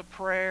person of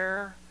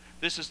prayer.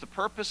 This is the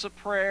purpose of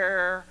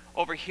prayer.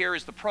 Over here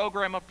is the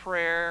program of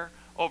prayer.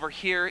 Over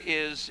here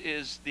is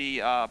the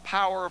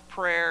power of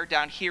prayer.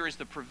 Down here is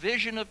the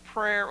provision of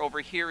prayer. Over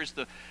here is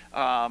the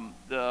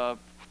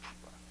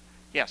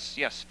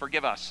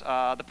forgive us.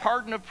 The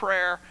pardon of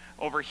prayer.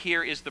 Over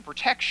here is the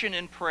protection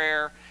in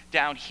prayer.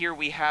 Down here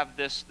we have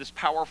this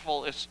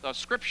powerful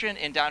ascription,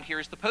 and down here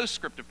is the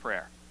postscript of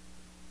prayer.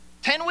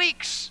 10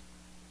 weeks.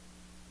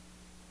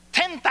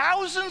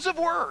 10,000s of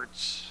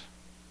words.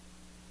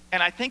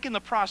 And I think in the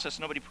process,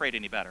 nobody prayed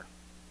any better.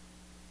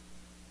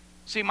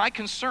 See, my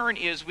concern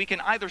is we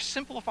can either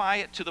simplify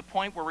it to the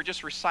point where we're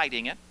just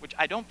reciting it, which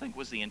I don't think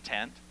was the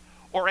intent,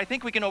 or I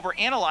think we can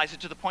overanalyze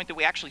it to the point that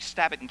we actually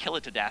stab it and kill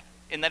it to death,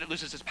 and then it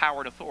loses its power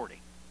and authority.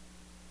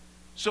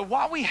 So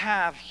what we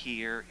have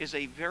here is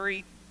a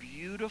very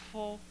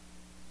beautiful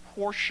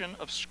portion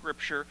of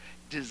Scripture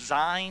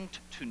designed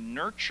to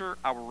nurture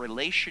our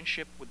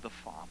relationship with the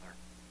Father.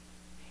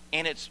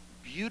 And it's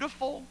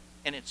beautiful,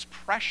 and it's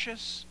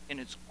precious, and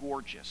it's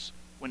gorgeous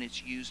when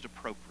it's used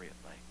appropriately.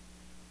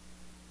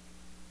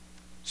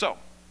 So,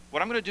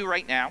 what I'm going to do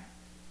right now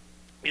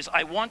is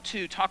I want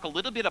to talk a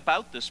little bit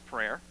about this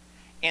prayer,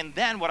 and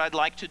then what I'd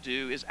like to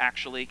do is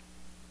actually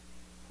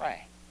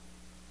pray.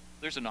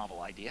 There's a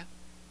novel idea.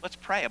 Let's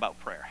pray about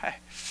prayer. Hey.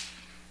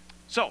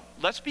 So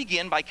let's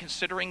begin by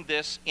considering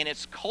this in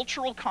its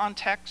cultural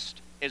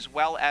context as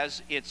well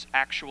as its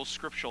actual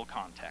scriptural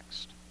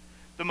context.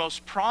 The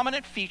most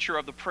prominent feature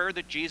of the prayer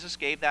that Jesus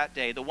gave that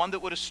day, the one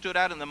that would have stood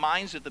out in the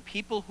minds of the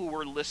people who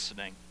were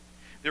listening,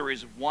 there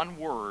is one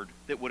word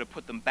that would have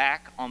put them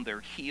back on their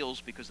heels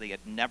because they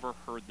had never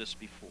heard this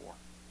before.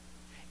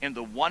 And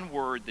the one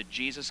word that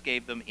Jesus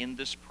gave them in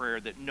this prayer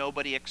that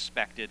nobody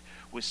expected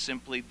was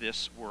simply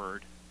this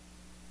word.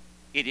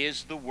 It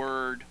is the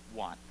word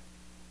what?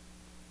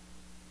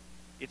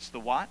 It's the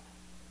what?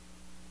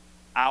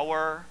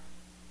 Our.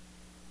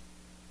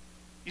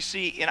 You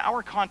see, in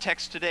our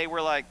context today,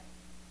 we're like,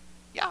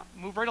 yeah,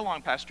 move right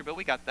along, Pastor Bill,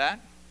 we got that.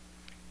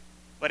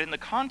 But in the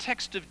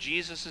context of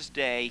Jesus'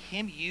 day,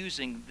 him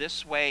using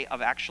this way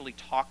of actually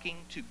talking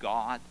to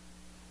God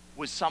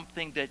was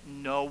something that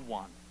no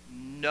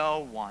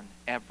one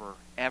ever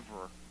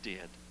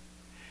did.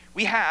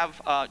 We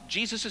have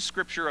Jesus'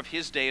 scripture of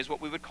his day is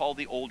what we would call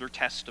the Older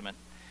Testament.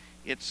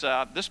 It's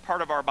this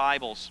part of our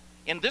Bibles.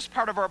 In this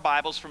part of our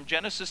Bibles, from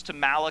Genesis to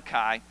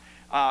Malachi,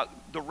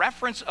 the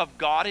reference of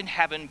God in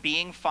heaven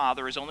being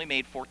Father is only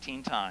made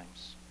 14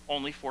 times.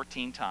 Only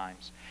 14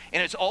 times.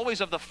 And it's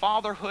always of the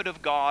fatherhood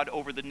of God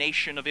over the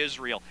nation of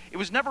Israel. It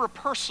was never a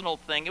personal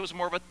thing. It was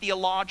more of a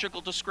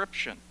theological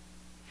description.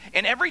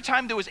 And every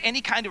time there was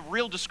any kind of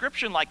real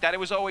description like that, it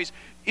was always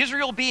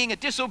Israel being a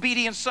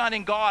disobedient son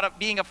and God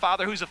being a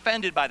father who's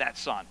offended by that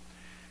son.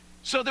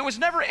 So there was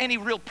never any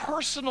real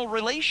personal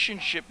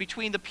relationship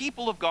between the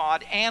people of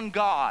God and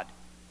God.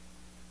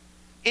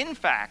 In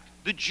fact,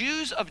 the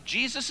Jews of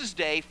Jesus'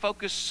 day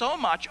focused so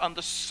much on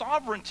the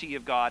sovereignty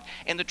of God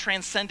and the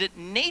transcendent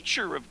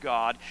nature of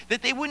God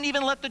that they wouldn't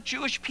even let the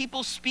Jewish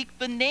people speak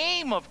the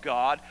name of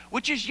God,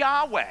 which is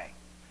Yahweh.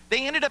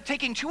 They ended up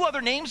taking two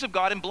other names of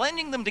God and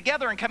blending them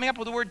together and coming up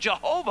with the word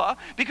Jehovah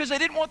because they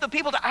didn't want the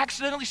people to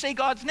accidentally say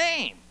God's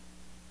name.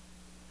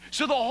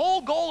 So the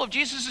whole goal of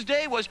Jesus'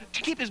 day was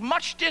to keep as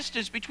much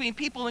distance between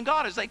people and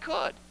God as they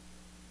could.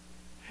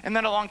 And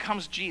then along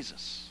comes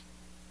Jesus.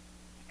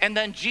 And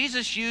then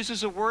Jesus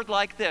uses a word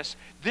like this.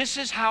 This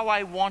is how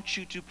I want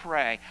you to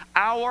pray.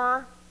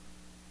 Our.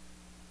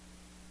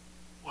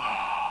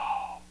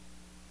 Whoa.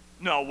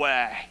 No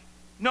way.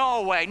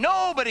 No way.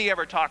 Nobody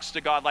ever talks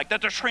to God like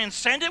that. The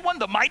transcendent one,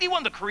 the mighty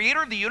one, the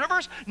creator of the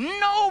universe.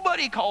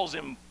 Nobody calls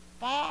him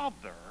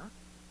Father.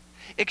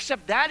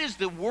 Except that is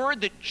the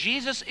word that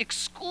Jesus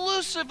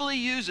exclusively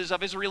uses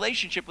of his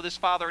relationship with his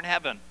Father in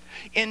heaven.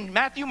 In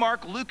Matthew,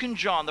 Mark, Luke, and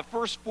John, the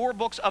first 4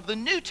 books of the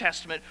New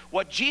Testament,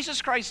 what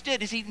Jesus Christ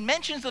did is he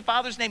mentions the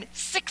Father's name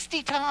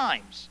 60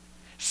 times.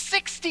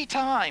 60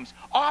 times,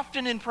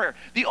 often in prayer.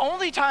 The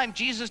only time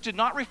Jesus did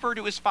not refer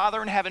to his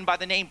Father in heaven by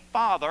the name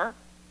Father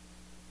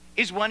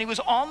is when he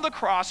was on the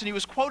cross and he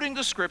was quoting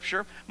the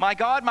scripture, my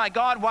God,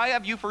 why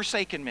have you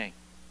forsaken me?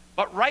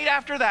 But right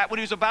after that, when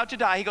he was about to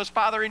die, he goes,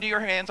 Father, into your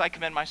hands I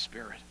commend my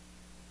spirit.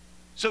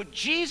 So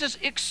Jesus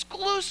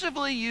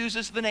exclusively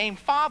uses the name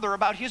Father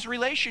about his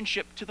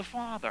relationship to the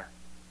Father.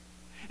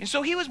 And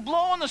so he was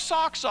blowing the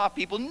socks off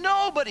people.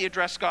 Nobody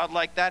addressed God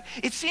like that.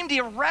 It seemed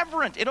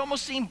irreverent. It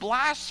almost seemed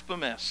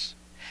blasphemous.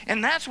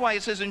 And that's why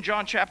it says in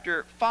John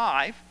chapter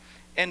 5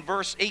 and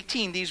verse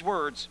 18 these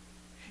words,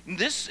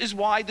 this is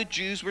why the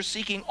Jews were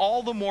seeking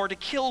all the more to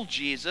kill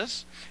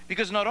Jesus,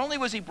 because not only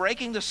was he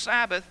breaking the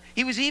Sabbath,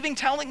 he was even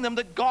telling them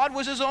that God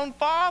was his own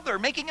Father,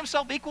 making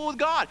himself equal with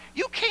God.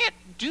 You can't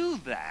do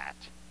that.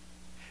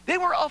 They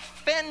were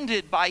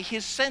offended by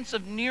his sense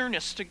of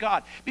nearness to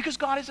God, because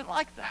God isn't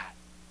like that.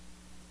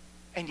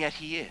 And yet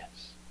he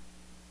is.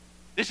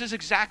 This is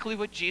exactly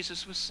what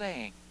Jesus was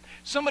saying.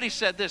 Somebody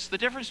said this, the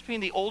difference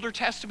between the Older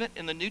Testament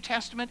and the New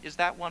Testament is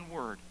that one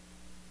word,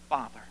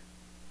 Father.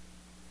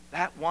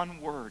 That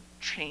one word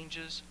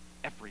changes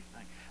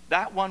everything.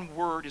 That one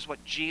word is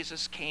what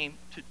Jesus came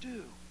to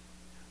do.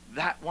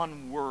 That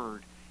one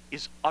word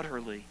is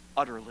utterly,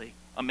 utterly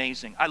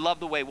amazing. I love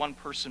the way one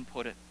person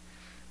put it.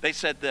 They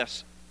said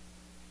this.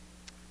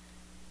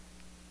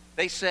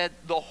 They said,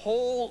 the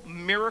whole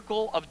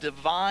miracle of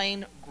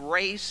divine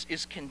grace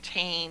is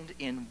contained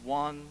in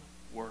one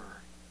word.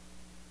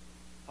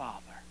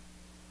 Father.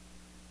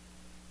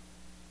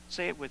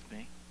 Say it with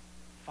me.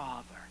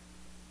 Father.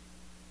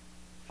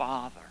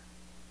 Father.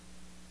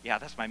 Yeah,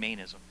 that's my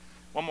mainism.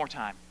 One more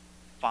time.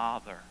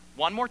 Father.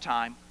 One more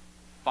time.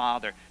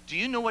 Father. Do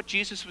you know what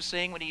Jesus was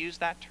saying when he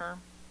used that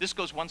term? This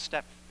goes one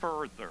step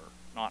further,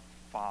 not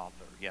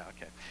Father. Yeah,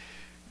 okay.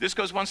 This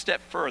goes one step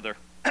further.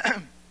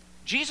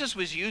 Jesus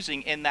was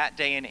using in that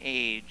day and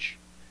age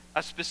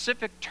a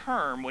specific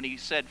term when he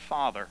said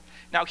Father.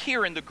 Now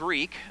here in the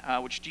Greek,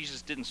 which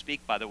Jesus didn't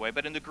speak by the way,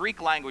 but in the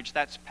Greek language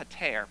that's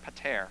pater,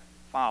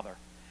 Father.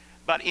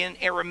 But in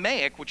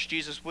Aramaic, which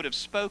Jesus would have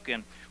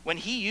spoken, when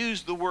he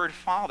used the word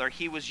Father,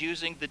 he was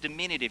using the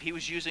diminutive. He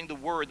was using the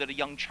word that a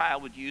young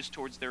child would use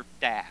towards their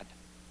dad.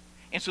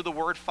 And so the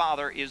word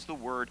Father is the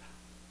word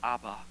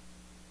Abba.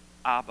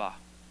 Abba.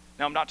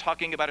 Now, I'm not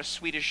talking about a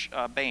Swedish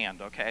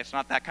band, okay? It's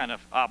not that kind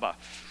of Abba.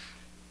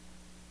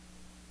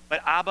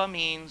 But Abba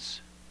means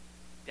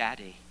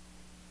daddy.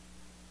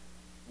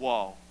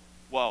 Whoa,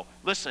 whoa.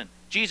 Listen,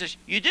 Jesus,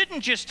 you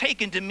didn't just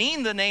take and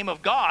demean the name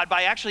of God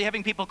by actually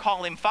having people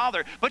call him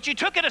Father, but you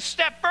took it a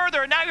step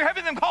further, and now you're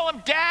having them call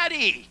him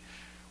Daddy.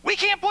 We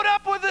can't put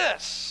up with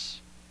this.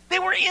 They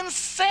were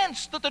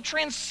incensed that the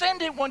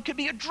transcendent one could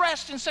be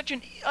addressed in such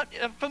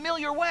a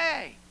familiar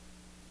way.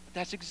 But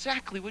that's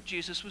exactly what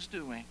Jesus was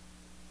doing.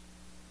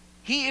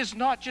 He is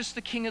not just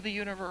the King of the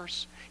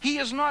universe. He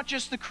is not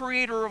just the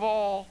creator of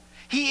all.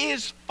 He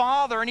is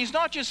Father, and he's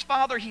not just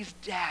Father, he's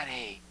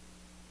Daddy.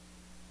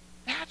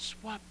 That's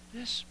what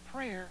this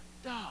prayer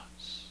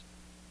does.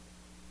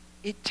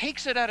 It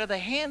takes it out of the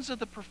hands of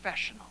the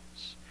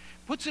professionals,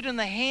 puts it in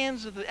the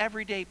hands of the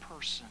everyday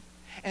person,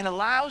 and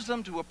allows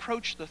them to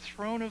approach the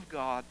throne of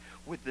God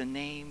with the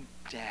name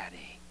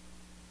Daddy.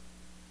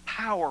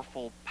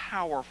 Powerful,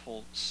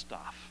 powerful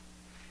stuff.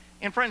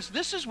 And friends,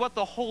 this is what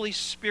the Holy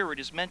Spirit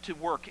is meant to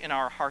work in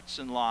our hearts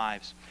and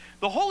lives.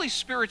 The Holy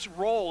Spirit's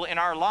role in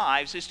our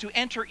lives is to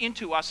enter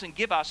into us and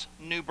give us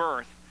new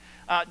birth.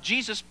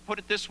 Jesus put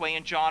it this way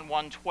in John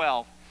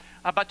 1:12.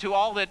 But to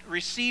all that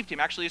received him,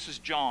 actually this is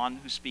John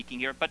who's speaking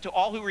here, but to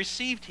all who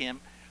received him,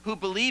 who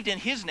believed in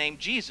his name,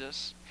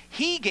 Jesus,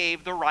 he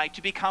gave the right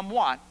to become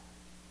what?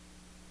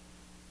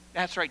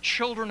 That's right,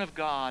 children of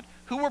God,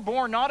 who were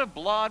born not of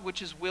blood,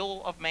 which is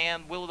will of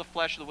man, will of the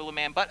flesh, the will of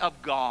man, but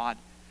of God.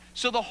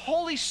 So the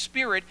Holy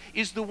Spirit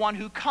is the one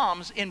who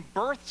comes and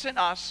births in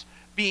us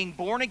being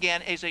born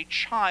again as a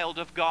child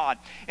of God.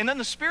 And then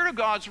the Spirit of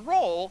God's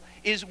role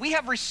is we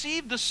have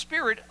received the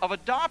Spirit of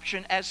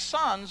adoption as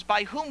sons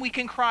by whom we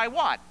can cry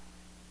what?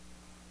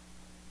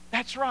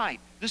 That's right.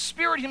 The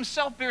Spirit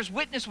himself bears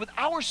witness with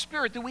our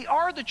spirit that we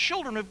are the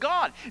children of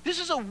God. This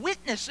is a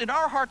witness in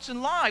our hearts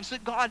and lives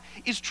that God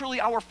is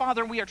truly our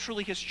Father and we are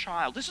truly his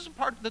child. This is a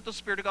part that the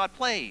Spirit of God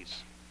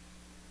plays.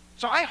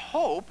 So I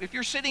hope if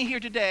you're sitting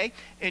here today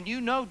and you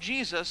know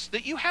Jesus,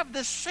 that you have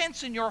this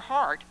sense in your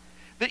heart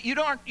that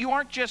you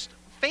aren't just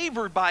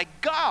favored by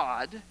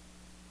God,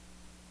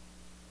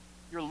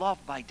 you're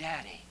loved by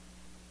Daddy.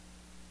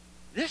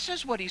 This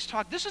is what he's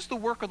talking. This is the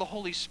work of the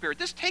Holy Spirit.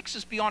 This takes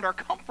us beyond our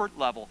comfort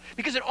level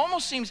because it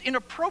almost seems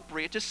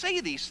inappropriate to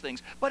say these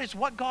things, but it's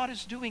what God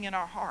is doing in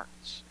our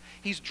hearts.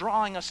 He's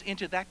drawing us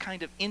into that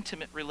kind of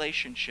intimate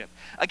relationship.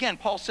 Again,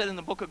 Paul said in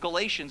the book of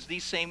Galatians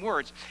these same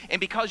words, and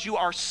because you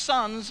are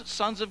sons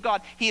of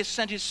God, he has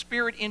sent his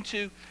Spirit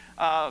into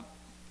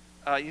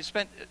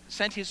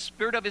sent his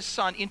Spirit of his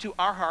Son into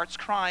our hearts,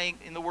 crying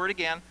in the word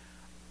again,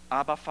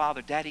 Abba,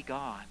 Father, Daddy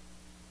God.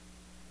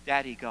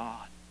 Daddy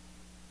God.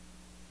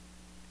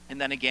 And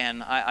then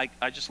again,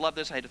 I just love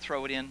this. I had to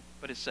throw it in,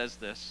 but it says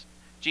this.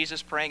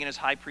 Jesus praying in his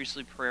high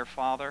priestly prayer,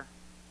 Father,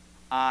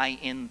 I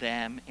in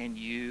them and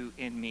you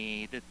in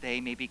me, that they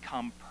may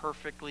become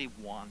perfectly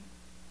one,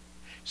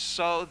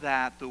 so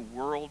that the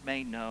world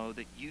may know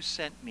that you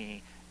sent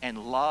me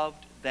and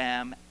loved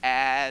them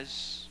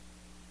as...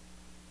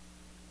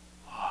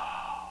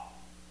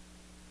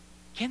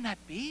 Can that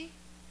be?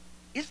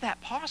 Is that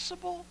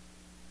possible?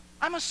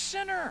 I'm a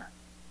sinner,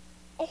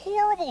 a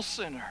horrible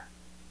sinner.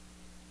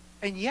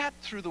 And yet,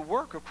 through the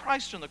work of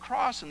Christ on the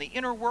cross and the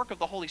inner work of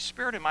the Holy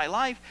Spirit in my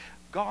life,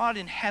 God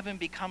in heaven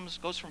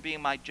goes from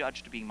being my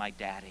judge to being my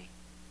daddy.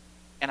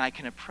 And I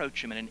can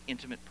approach him in an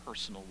intimate,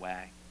 personal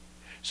way.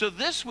 So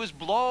this was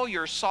blow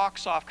your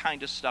socks off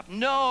kind of stuff.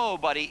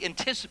 Nobody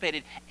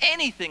anticipated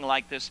anything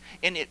like this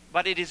in it,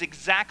 but it is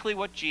exactly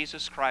what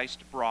Jesus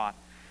Christ brought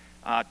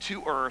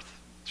to earth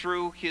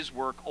through his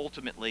work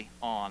ultimately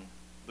on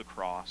the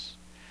cross.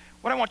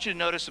 What I want you to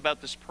notice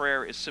about this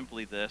prayer is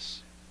simply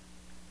this.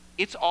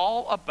 It's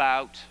all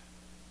about,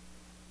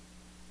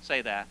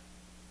 say that.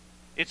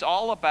 It's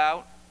all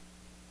about.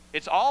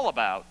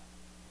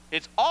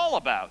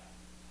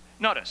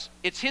 Notice,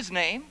 it's his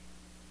name,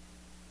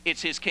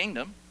 it's his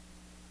kingdom,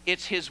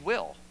 it's his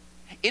will,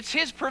 it's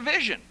his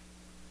provision.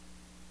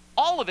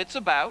 All of it's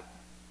about,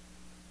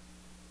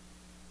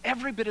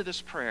 every bit of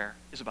this prayer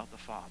is about the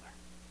Father.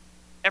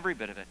 Every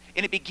bit of it.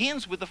 And it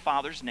begins with the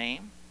Father's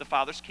name, the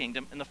Father's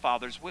kingdom, and the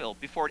Father's will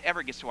before it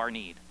ever gets to our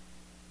need.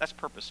 That's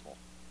purposeful.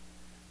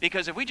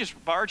 Because if we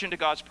just barge into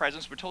God's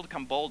presence, we're told to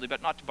come boldly,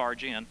 but not to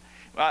barge in.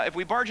 If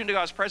we barge into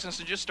God's presence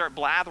and just start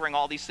blathering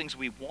all these things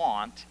we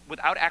want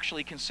without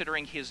actually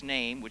considering his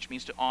name, which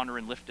means to honor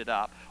and lift it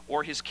up,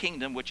 or his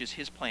kingdom, which is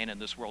his plan in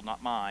this world,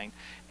 not mine,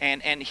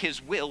 and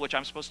his will, which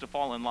I'm supposed to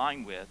fall in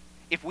line with,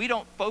 if we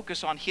don't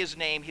focus on his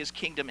name, his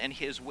kingdom, and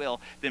his will,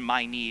 then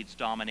my needs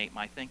dominate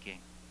my thinking.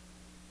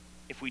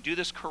 If we do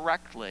this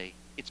correctly,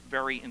 it's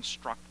very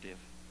instructive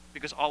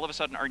because all of a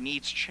sudden our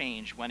needs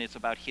change when it's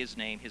about his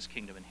name, his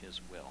kingdom, and his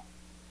will.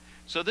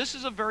 So this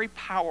is a very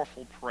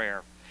powerful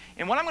prayer.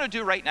 And what I'm going to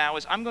do right now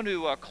is I'm going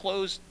to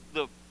close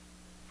the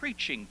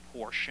preaching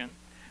portion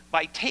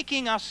by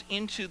taking us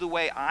into the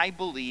way I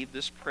believe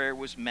this prayer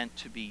was meant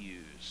to be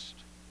used.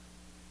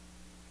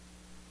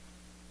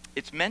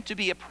 It's meant to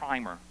be a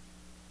primer,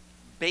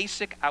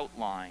 basic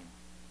outline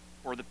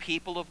for the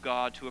people of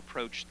God to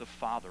approach the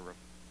Father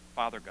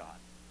Father God.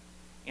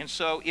 And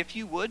so if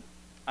you would,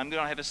 I'm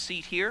going to have a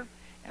seat here,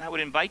 and I would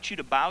invite you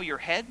to bow your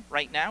head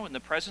right now in the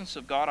presence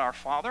of God our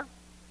Father.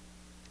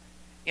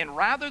 And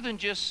rather than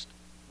just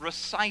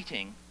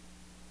reciting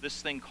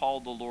this thing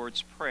called the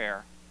Lord's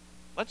Prayer,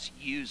 let's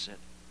use it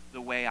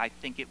the way I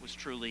think it was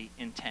truly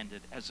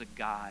intended, as a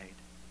guide.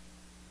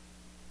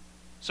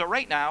 So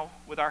right now,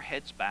 with our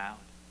heads bowed,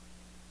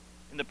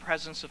 in the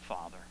presence of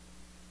Father,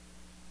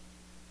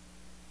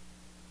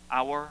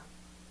 our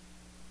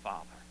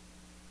Father.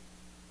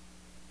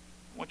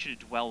 I want you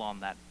to dwell on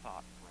that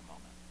thought for a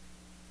moment.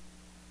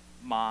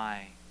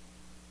 My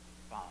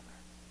Father.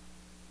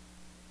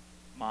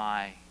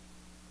 My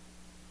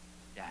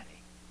Daddy.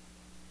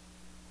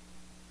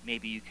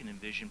 Maybe you can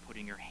envision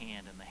putting your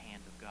hand in the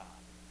hand of God.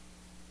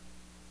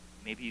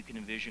 Maybe you can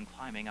envision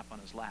climbing up on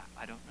his lap.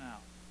 I don't know.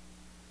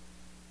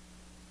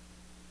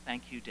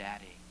 Thank you,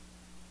 Daddy,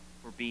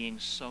 for being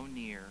so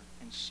near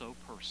and so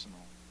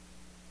personal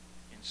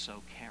and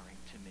so caring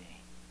to me.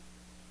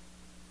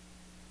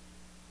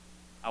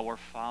 Our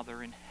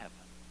Father in heaven.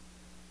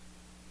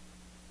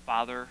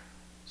 Father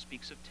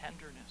speaks of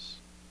tenderness.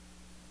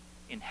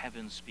 In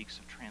heaven speaks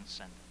of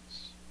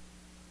transcendence.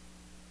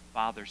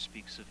 Father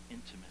speaks of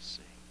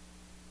intimacy.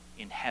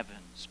 In heaven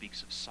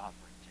speaks of sovereignty.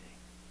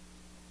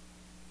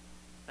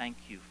 Thank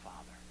you, Father.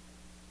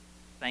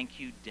 Thank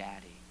you,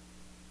 Daddy.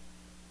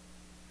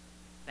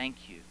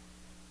 Thank you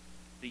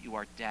that you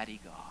are Daddy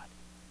God,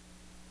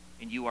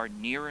 and you are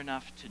near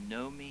enough to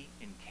know me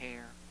and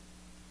care,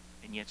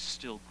 and yet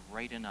still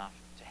great enough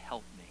to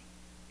help me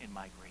in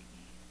my great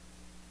need.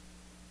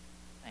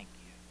 Thank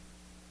you.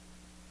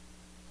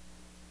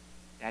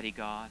 Daddy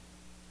God,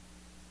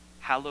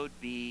 hallowed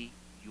be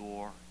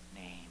your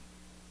name.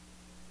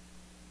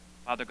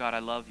 Father God, I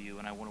love you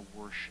and I want to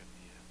worship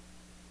you.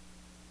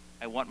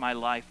 I want my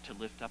life to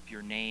lift up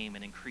your name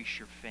and increase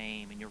your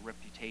fame and your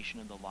reputation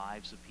in the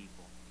lives of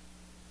people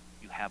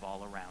you have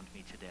all around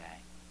me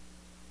today.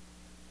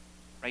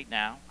 Right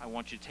now, I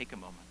want you to take a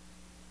moment.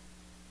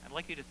 I'd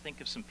like you to think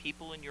of some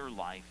people in your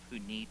life who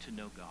need to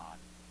know God,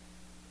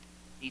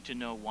 need to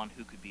know one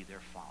who could be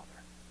their father.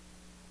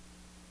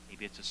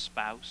 Maybe it's a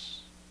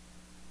spouse,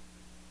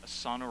 a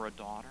son or a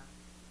daughter,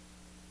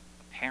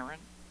 a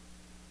parent,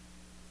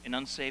 an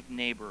unsaved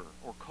neighbor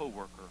or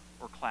coworker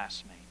or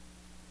classmate.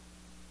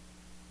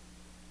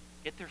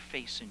 Get their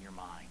face in your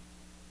mind.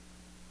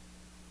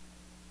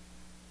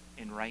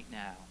 And right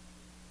now,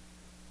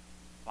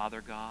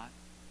 Father God,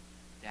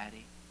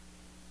 Daddy,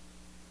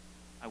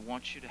 I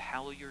want you to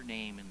hallow your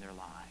name in their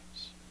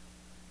lives.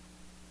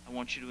 I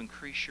want you to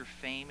increase your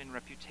fame and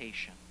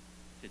reputation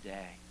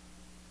today.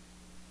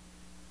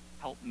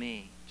 Help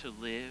me to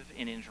live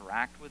and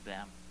interact with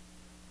them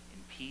in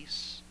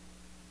peace,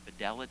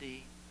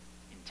 fidelity,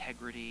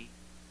 integrity,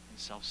 and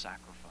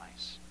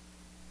self-sacrifice,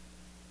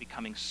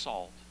 becoming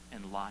salt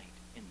and light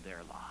in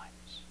their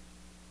lives.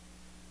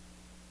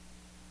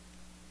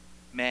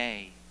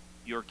 May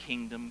your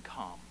kingdom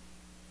come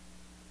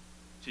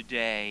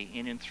today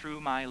in and through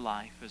my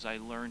life as I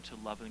learn to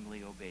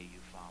lovingly obey you,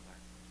 Father.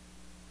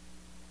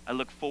 I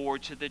look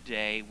forward to the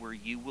day where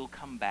you will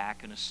come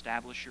back and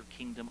establish your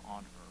kingdom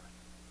on earth.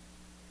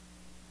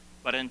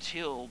 But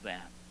until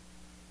then,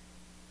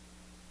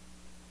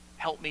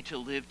 help me to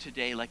live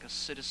today like a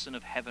citizen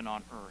of heaven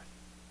on earth,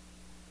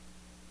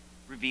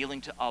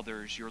 revealing to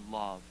others your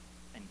love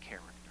and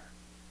character.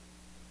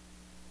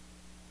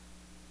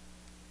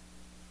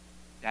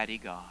 Daddy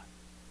God,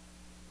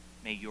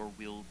 may your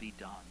will be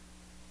done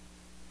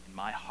in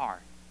my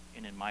heart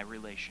and in my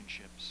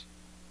relationships.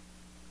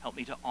 Help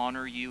me to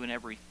honor you in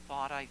every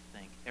thought I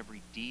think,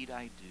 every deed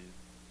I do,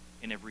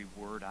 and every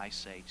word I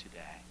say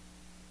today.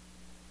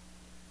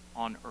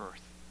 On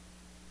earth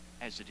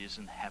as it is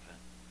in heaven.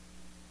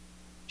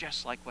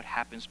 Just like what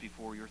happens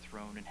before your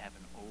throne in heaven,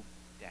 oh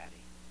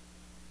Daddy,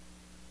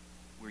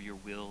 where your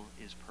will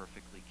is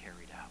perfectly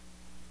carried out.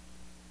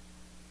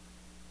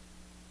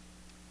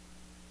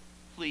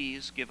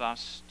 Please give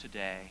us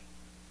today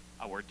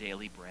our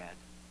daily bread,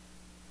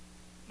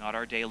 not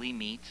our daily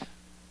meat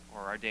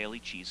or our daily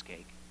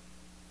cheesecake,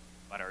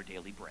 but our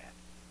daily bread.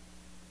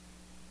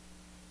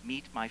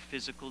 Meet my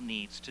physical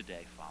needs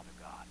today, Father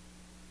God.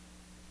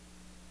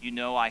 You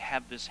know I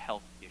have this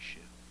health issue.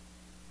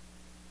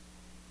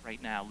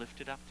 Right now, lift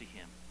it up to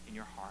him in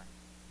your heart.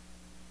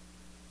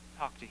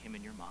 Talk to him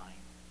in your mind.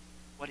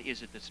 What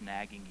is it that's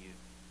nagging you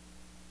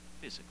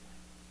physically?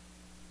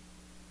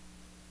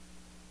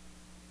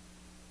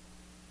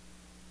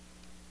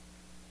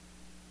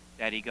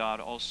 Daddy God,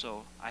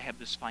 also, I have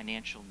this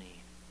financial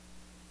need.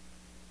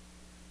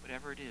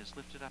 Whatever it is,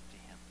 lift it up to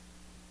him.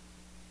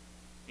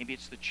 Maybe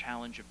it's the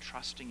challenge of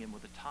trusting him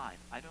with a tithe.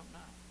 I don't know.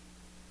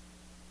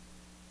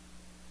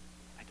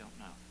 I don't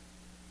know.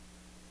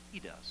 He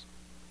does.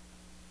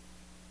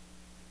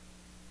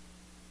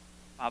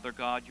 Father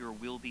God, your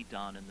will be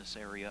done in this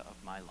area of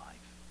my life.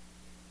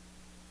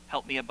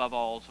 Help me above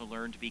all to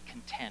learn to be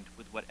content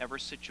with whatever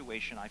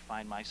situation I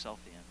find myself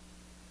in,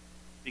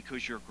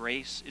 because your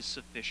grace is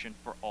sufficient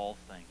for all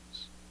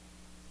things.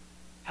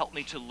 Help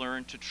me to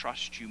learn to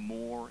trust you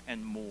more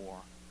and more,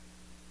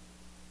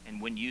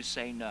 And when you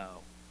say no,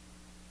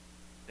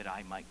 that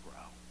I might grow.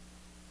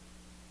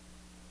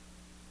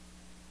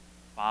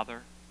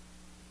 Father,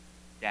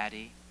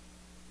 Daddy,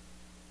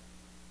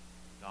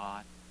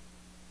 God,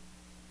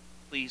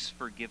 please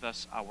forgive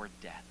us our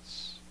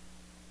debts.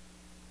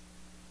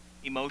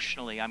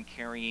 Emotionally, I'm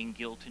carrying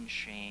guilt and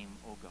shame,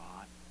 oh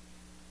God.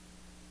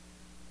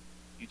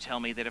 You tell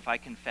me that if I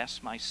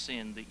confess my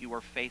sin, that you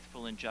are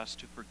faithful and just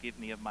to forgive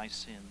me of my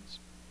sins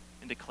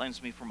and to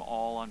cleanse me from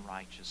all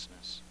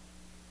unrighteousness.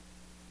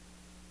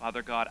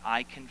 Father God,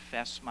 I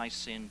confess my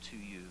sin to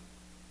you.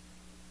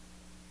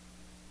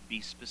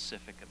 Be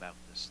specific about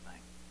this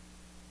thing.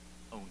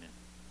 Own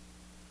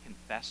it.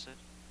 Confess it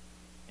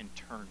and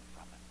turn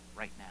from it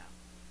right now.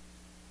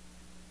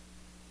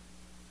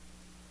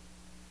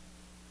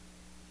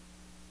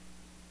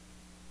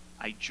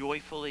 I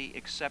joyfully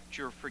accept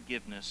your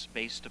forgiveness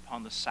based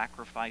upon the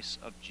sacrifice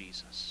of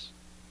Jesus.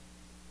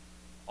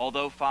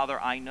 Although, Father,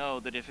 I know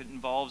that if it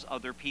involves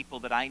other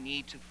people, that I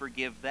need to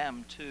forgive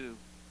them too.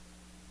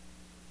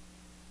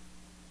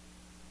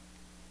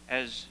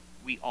 As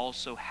we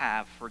also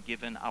have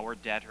forgiven our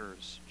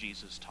debtors,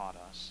 Jesus taught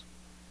us.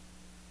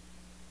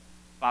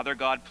 Father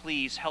God,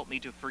 please help me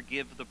to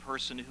forgive the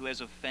person who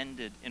has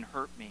offended and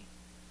hurt me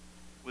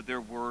with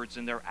their words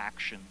and their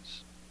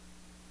actions.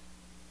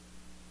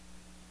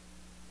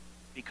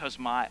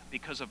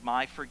 Because of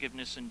my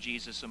forgiveness in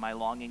Jesus and my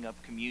longing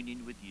of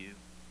communion with you,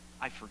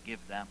 I forgive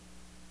them.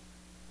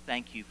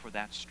 Thank you for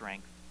that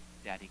strength,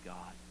 Daddy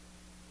God.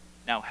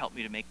 Now help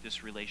me to make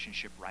this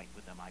relationship right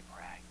with them, I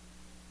pray.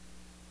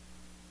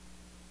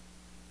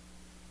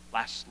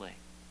 Lastly,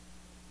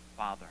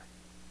 Father,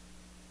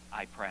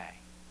 I pray,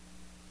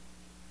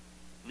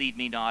 lead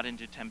me not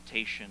into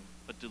temptation,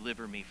 but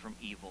deliver me from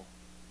evil.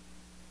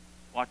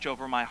 Watch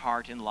over my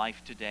heart and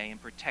life today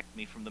and protect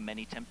me from the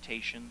many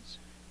temptations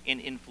and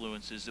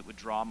influences that would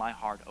draw my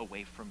heart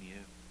away from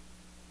you.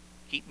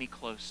 Keep me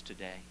close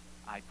today,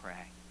 I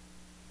pray.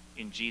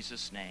 In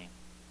Jesus' name.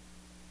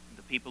 And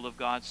the people of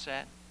God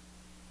said,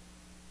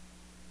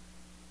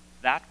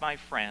 that, my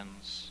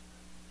friends,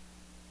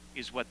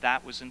 is what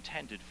that was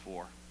intended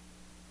for.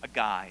 A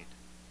guide,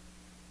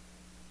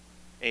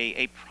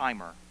 a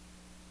primer,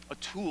 a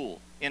tool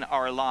in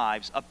our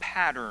lives, a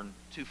pattern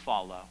to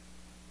follow,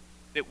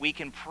 that we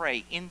can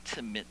pray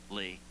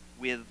intimately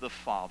with the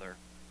Father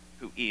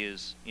who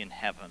is in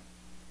heaven.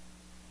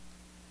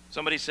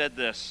 Somebody said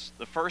this: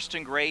 the first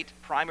and great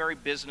primary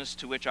business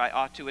to which I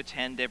ought to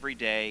attend every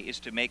day is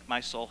to make my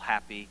soul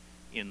happy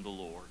in the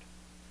Lord.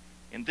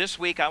 And this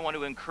week I want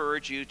to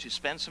encourage you to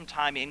spend some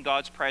time in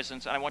God's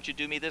presence, and I want you to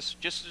do me this,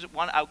 just as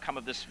one outcome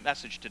of this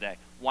message today,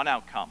 one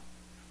outcome.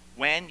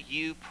 When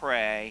you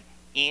pray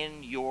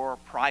in your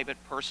private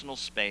personal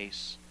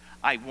space,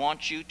 I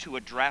want you to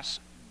address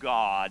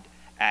God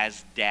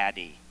as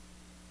Daddy.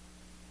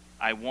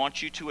 I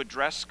want you to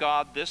address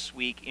God this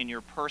week in your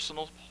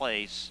personal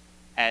place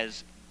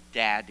as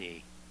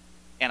Daddy.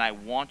 And I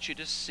want you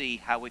to see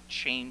how it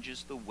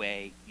changes the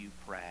way you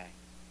pray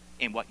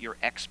and what your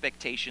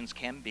expectations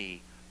can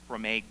be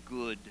from a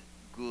good,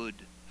 good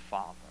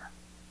Father.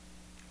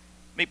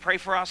 Let me pray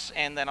for us,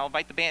 and then I'll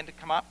invite the band to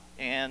come up.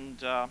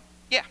 And we're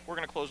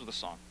going to close with a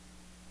song.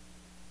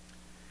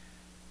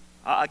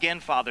 Again,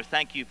 Father,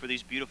 thank you for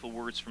these beautiful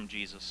words from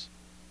Jesus.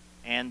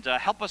 And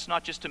help us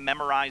not just to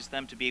memorize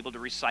them, to be able to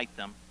recite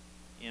them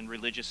in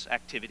religious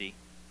activity,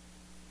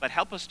 but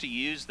help us to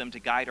use them to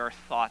guide our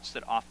thoughts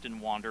that often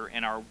wander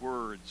and our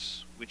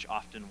words which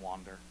often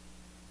wander.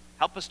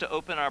 Help us to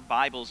open our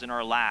Bibles in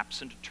our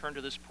laps and to turn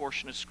to this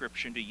portion of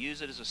Scripture and to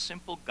use it as a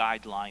simple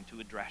guideline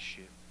to address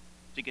you,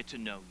 to get to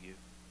know you,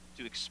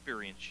 to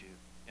experience you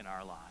in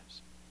our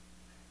lives.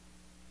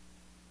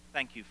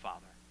 Thank you,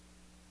 Father.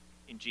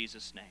 In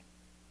Jesus' name,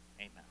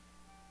 amen.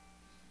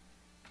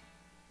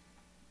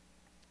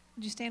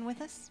 Would you stand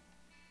with us?